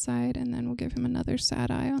on this side, and then we'll give him another sad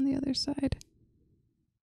eye on the other side.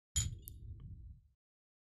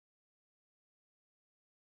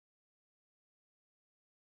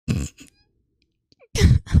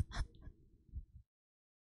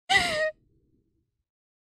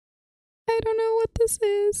 I don't know what this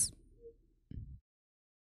is.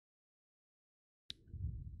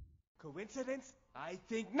 Coincidence? I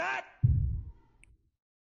think not!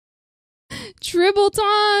 Dribble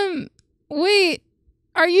Tom! Wait,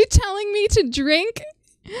 are you telling me to drink?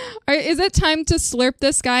 Is it time to slurp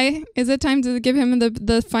this guy? Is it time to give him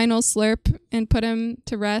the final slurp and put him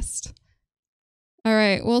to rest?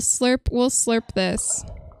 Alright, we'll slurp this.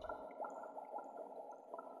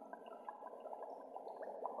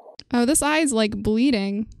 Oh, this eye's like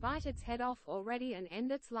bleeding. Bite its head off already and end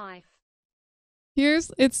its life.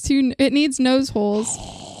 It needs nose holes.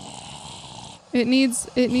 It needs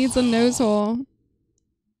a nose hole.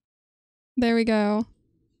 There we go.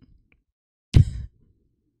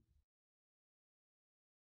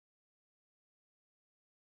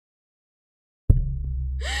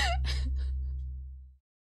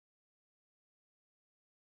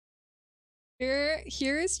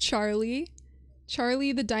 Here is Charlie.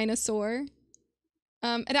 Charlie the dinosaur.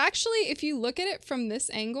 It actually, if you look at it from this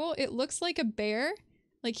angle, it looks like a bear.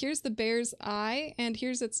 Like here's the bear's eye and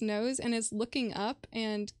here's its nose and it's looking up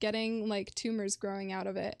and getting like tumors growing out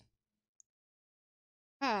of it.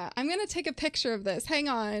 I'm gonna take a picture of this. Hang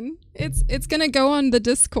on. It's gonna go on the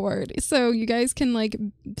Discord so you guys can like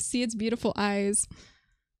see its beautiful eyes.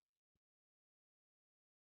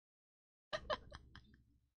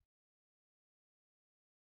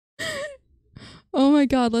 Oh my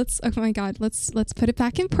god, let's put it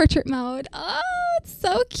back in portrait mode. Oh, it's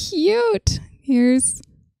so cute. Here's...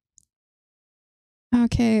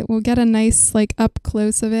 Okay, we'll get a nice like up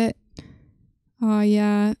close of it. Oh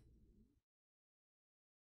yeah.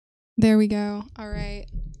 There we go. All right.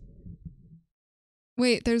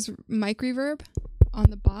 Wait, there's mic reverb on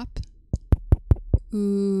the bop.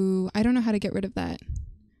 Ooh, I don't know how to get rid of that.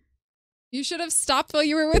 You should have stopped while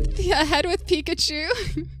you were ahead with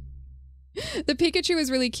Pikachu. The Pikachu is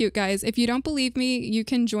really cute, guys. If you don't believe me, you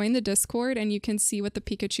can join the Discord and you can see what the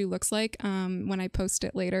Pikachu looks like when I post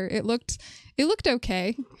it later. It looked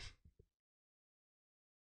okay.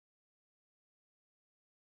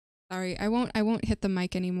 Sorry, I won't hit the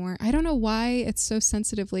mic anymore. I don't know why it's so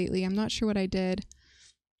sensitive lately. I'm not sure what I did.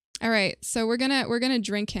 All right, so we're gonna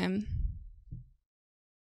drink him.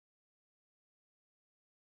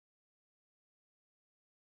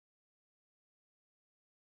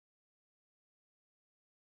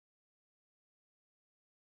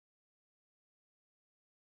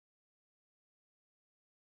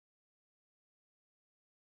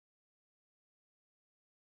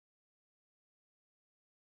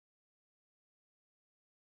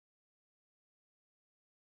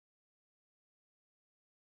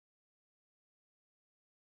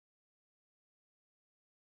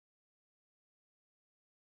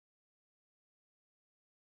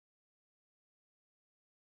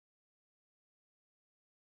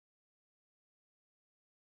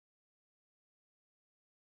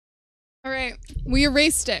 All right, we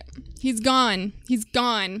erased it. He's gone. He's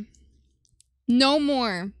gone. No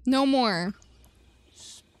more. No more.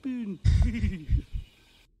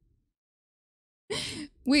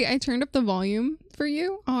 Wait, I turned up the volume for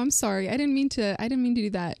you? Oh, I'm sorry. I didn't mean to do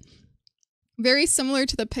that. Very similar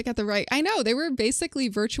to the pic at the right. I know, they were basically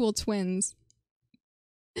virtual twins.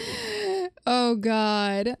 Oh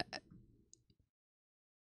god.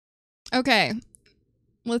 Okay.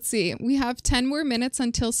 Let's see. We have 10 more minutes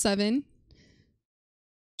until 7.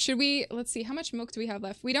 Should we, let's see, how much milk do we have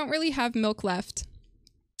left? We don't really have milk left.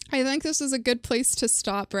 I think this is a good place to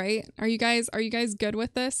stop, right? Are you guys good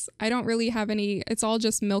with this? I don't really have any, it's all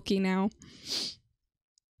just milky now.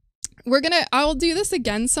 I'll do this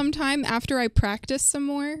again sometime after I practice some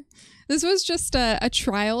more. This was just a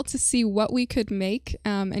trial to see what we could make.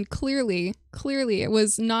 And clearly it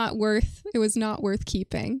was not worth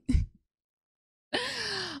keeping.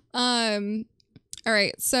 All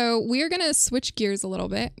right, so we are going to switch gears a little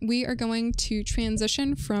bit. We are going to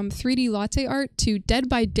transition from 3D latte art to Dead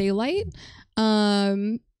by Daylight.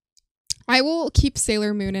 I will keep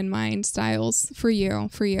Sailor Moon in mind, Styles, for you.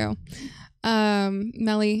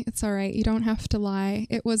 Melly, it's all right. You don't have to lie.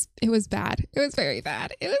 It was bad. It was very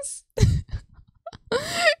bad. It was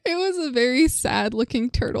it was a very sad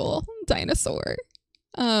looking turtle dinosaur.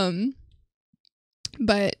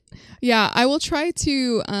 But yeah, I will try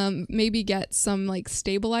to maybe get some like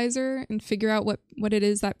stabilizer and figure out what it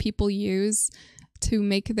is that people use to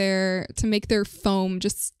make their foam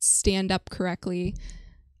just stand up correctly.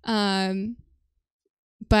 But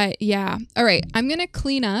yeah, all right, I'm gonna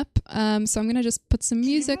clean up. So I'm gonna just put some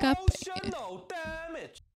music up.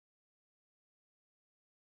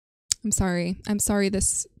 I'm sorry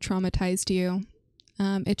this traumatized you.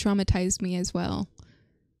 It traumatized me as well.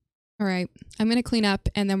 All right, I'm gonna clean up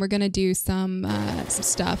and then we're gonna do some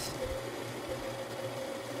stuff.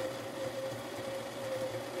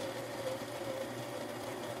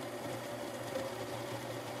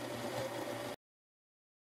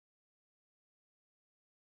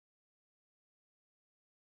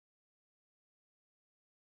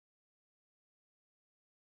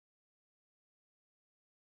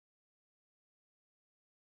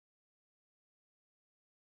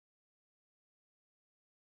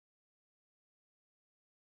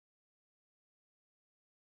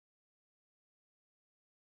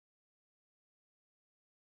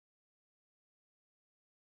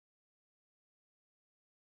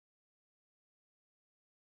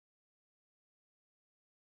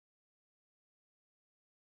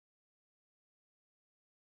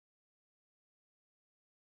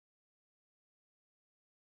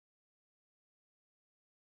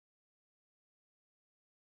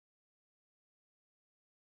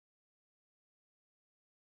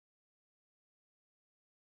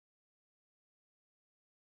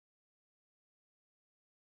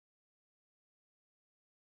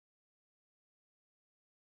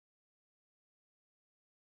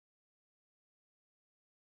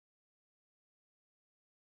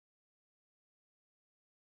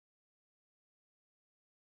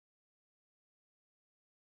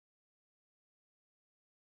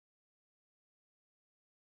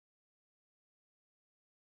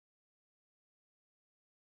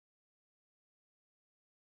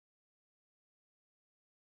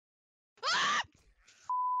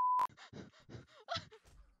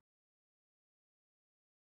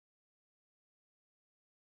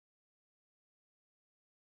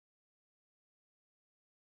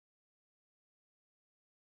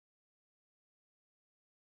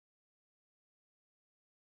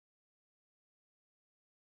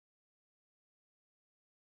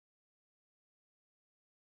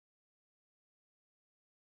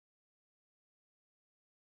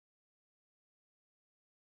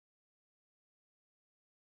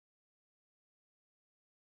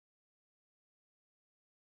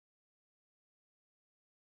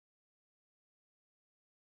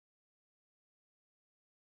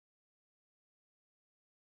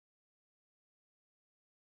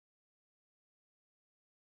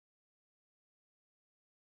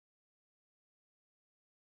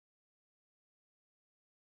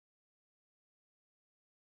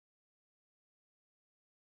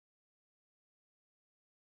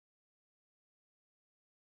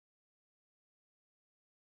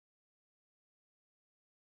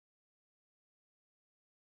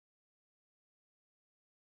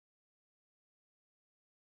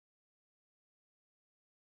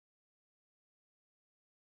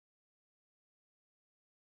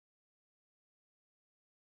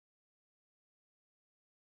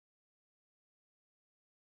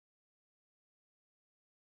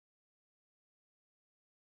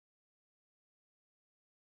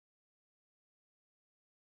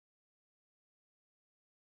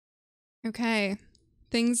 Okay.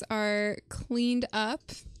 Things are cleaned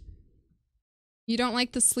up. You don't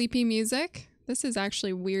like the sleepy music? This is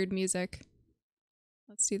actually weird music.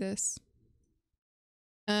 Let's do this.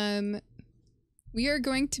 We are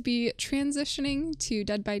going to be transitioning to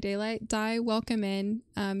Dead by Daylight. Di, welcome in.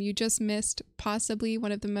 You just missed possibly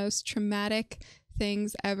one of the most traumatic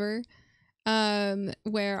things ever,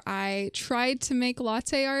 where I tried to make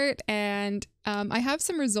latte art, and I have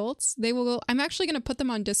some results. I'm actually going to put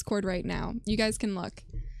them on Discord right now. You guys can look.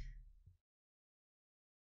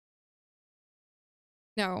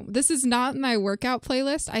 No, this is not my workout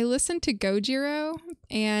playlist. I listen to Gojira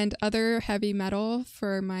and other heavy metal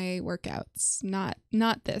for my workouts. Not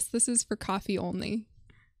this. This is for coffee only.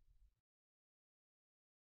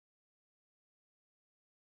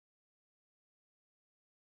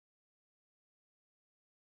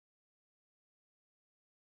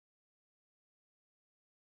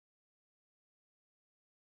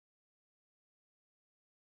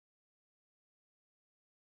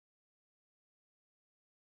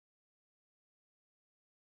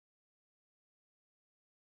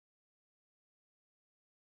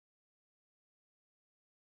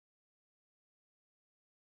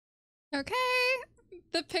 Okay,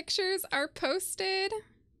 the pictures are posted.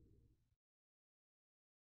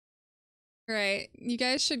 All right, you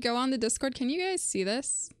guys should go on the Discord. Can you guys see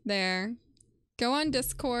this? There. Go on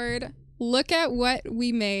Discord. Look at what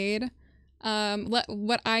we made.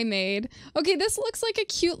 What I made. Okay, this looks like a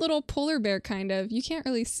cute little polar bear, kind of. You can't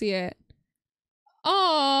really see it.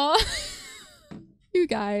 Aww. You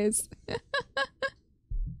guys.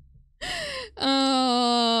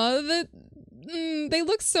 Oh, they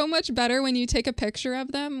look so much better when you take a picture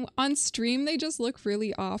of them. On stream, they just look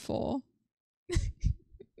really awful.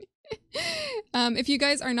 If you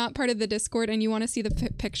guys are not part of the Discord and you want to see the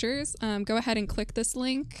pictures, go ahead and click this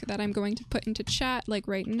link that I'm going to put into chat, like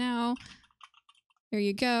right now. There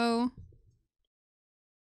you go.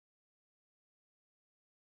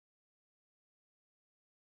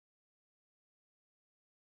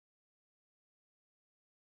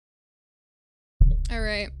 All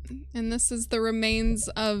right, and this is the remains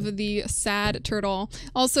of the sad turtle.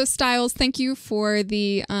 Also, Styles, thank you for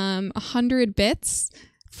the 100 bits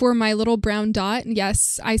for my little brown dot.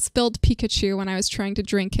 Yes, I spilled Pikachu when I was trying to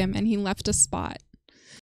drink him, and he left a spot.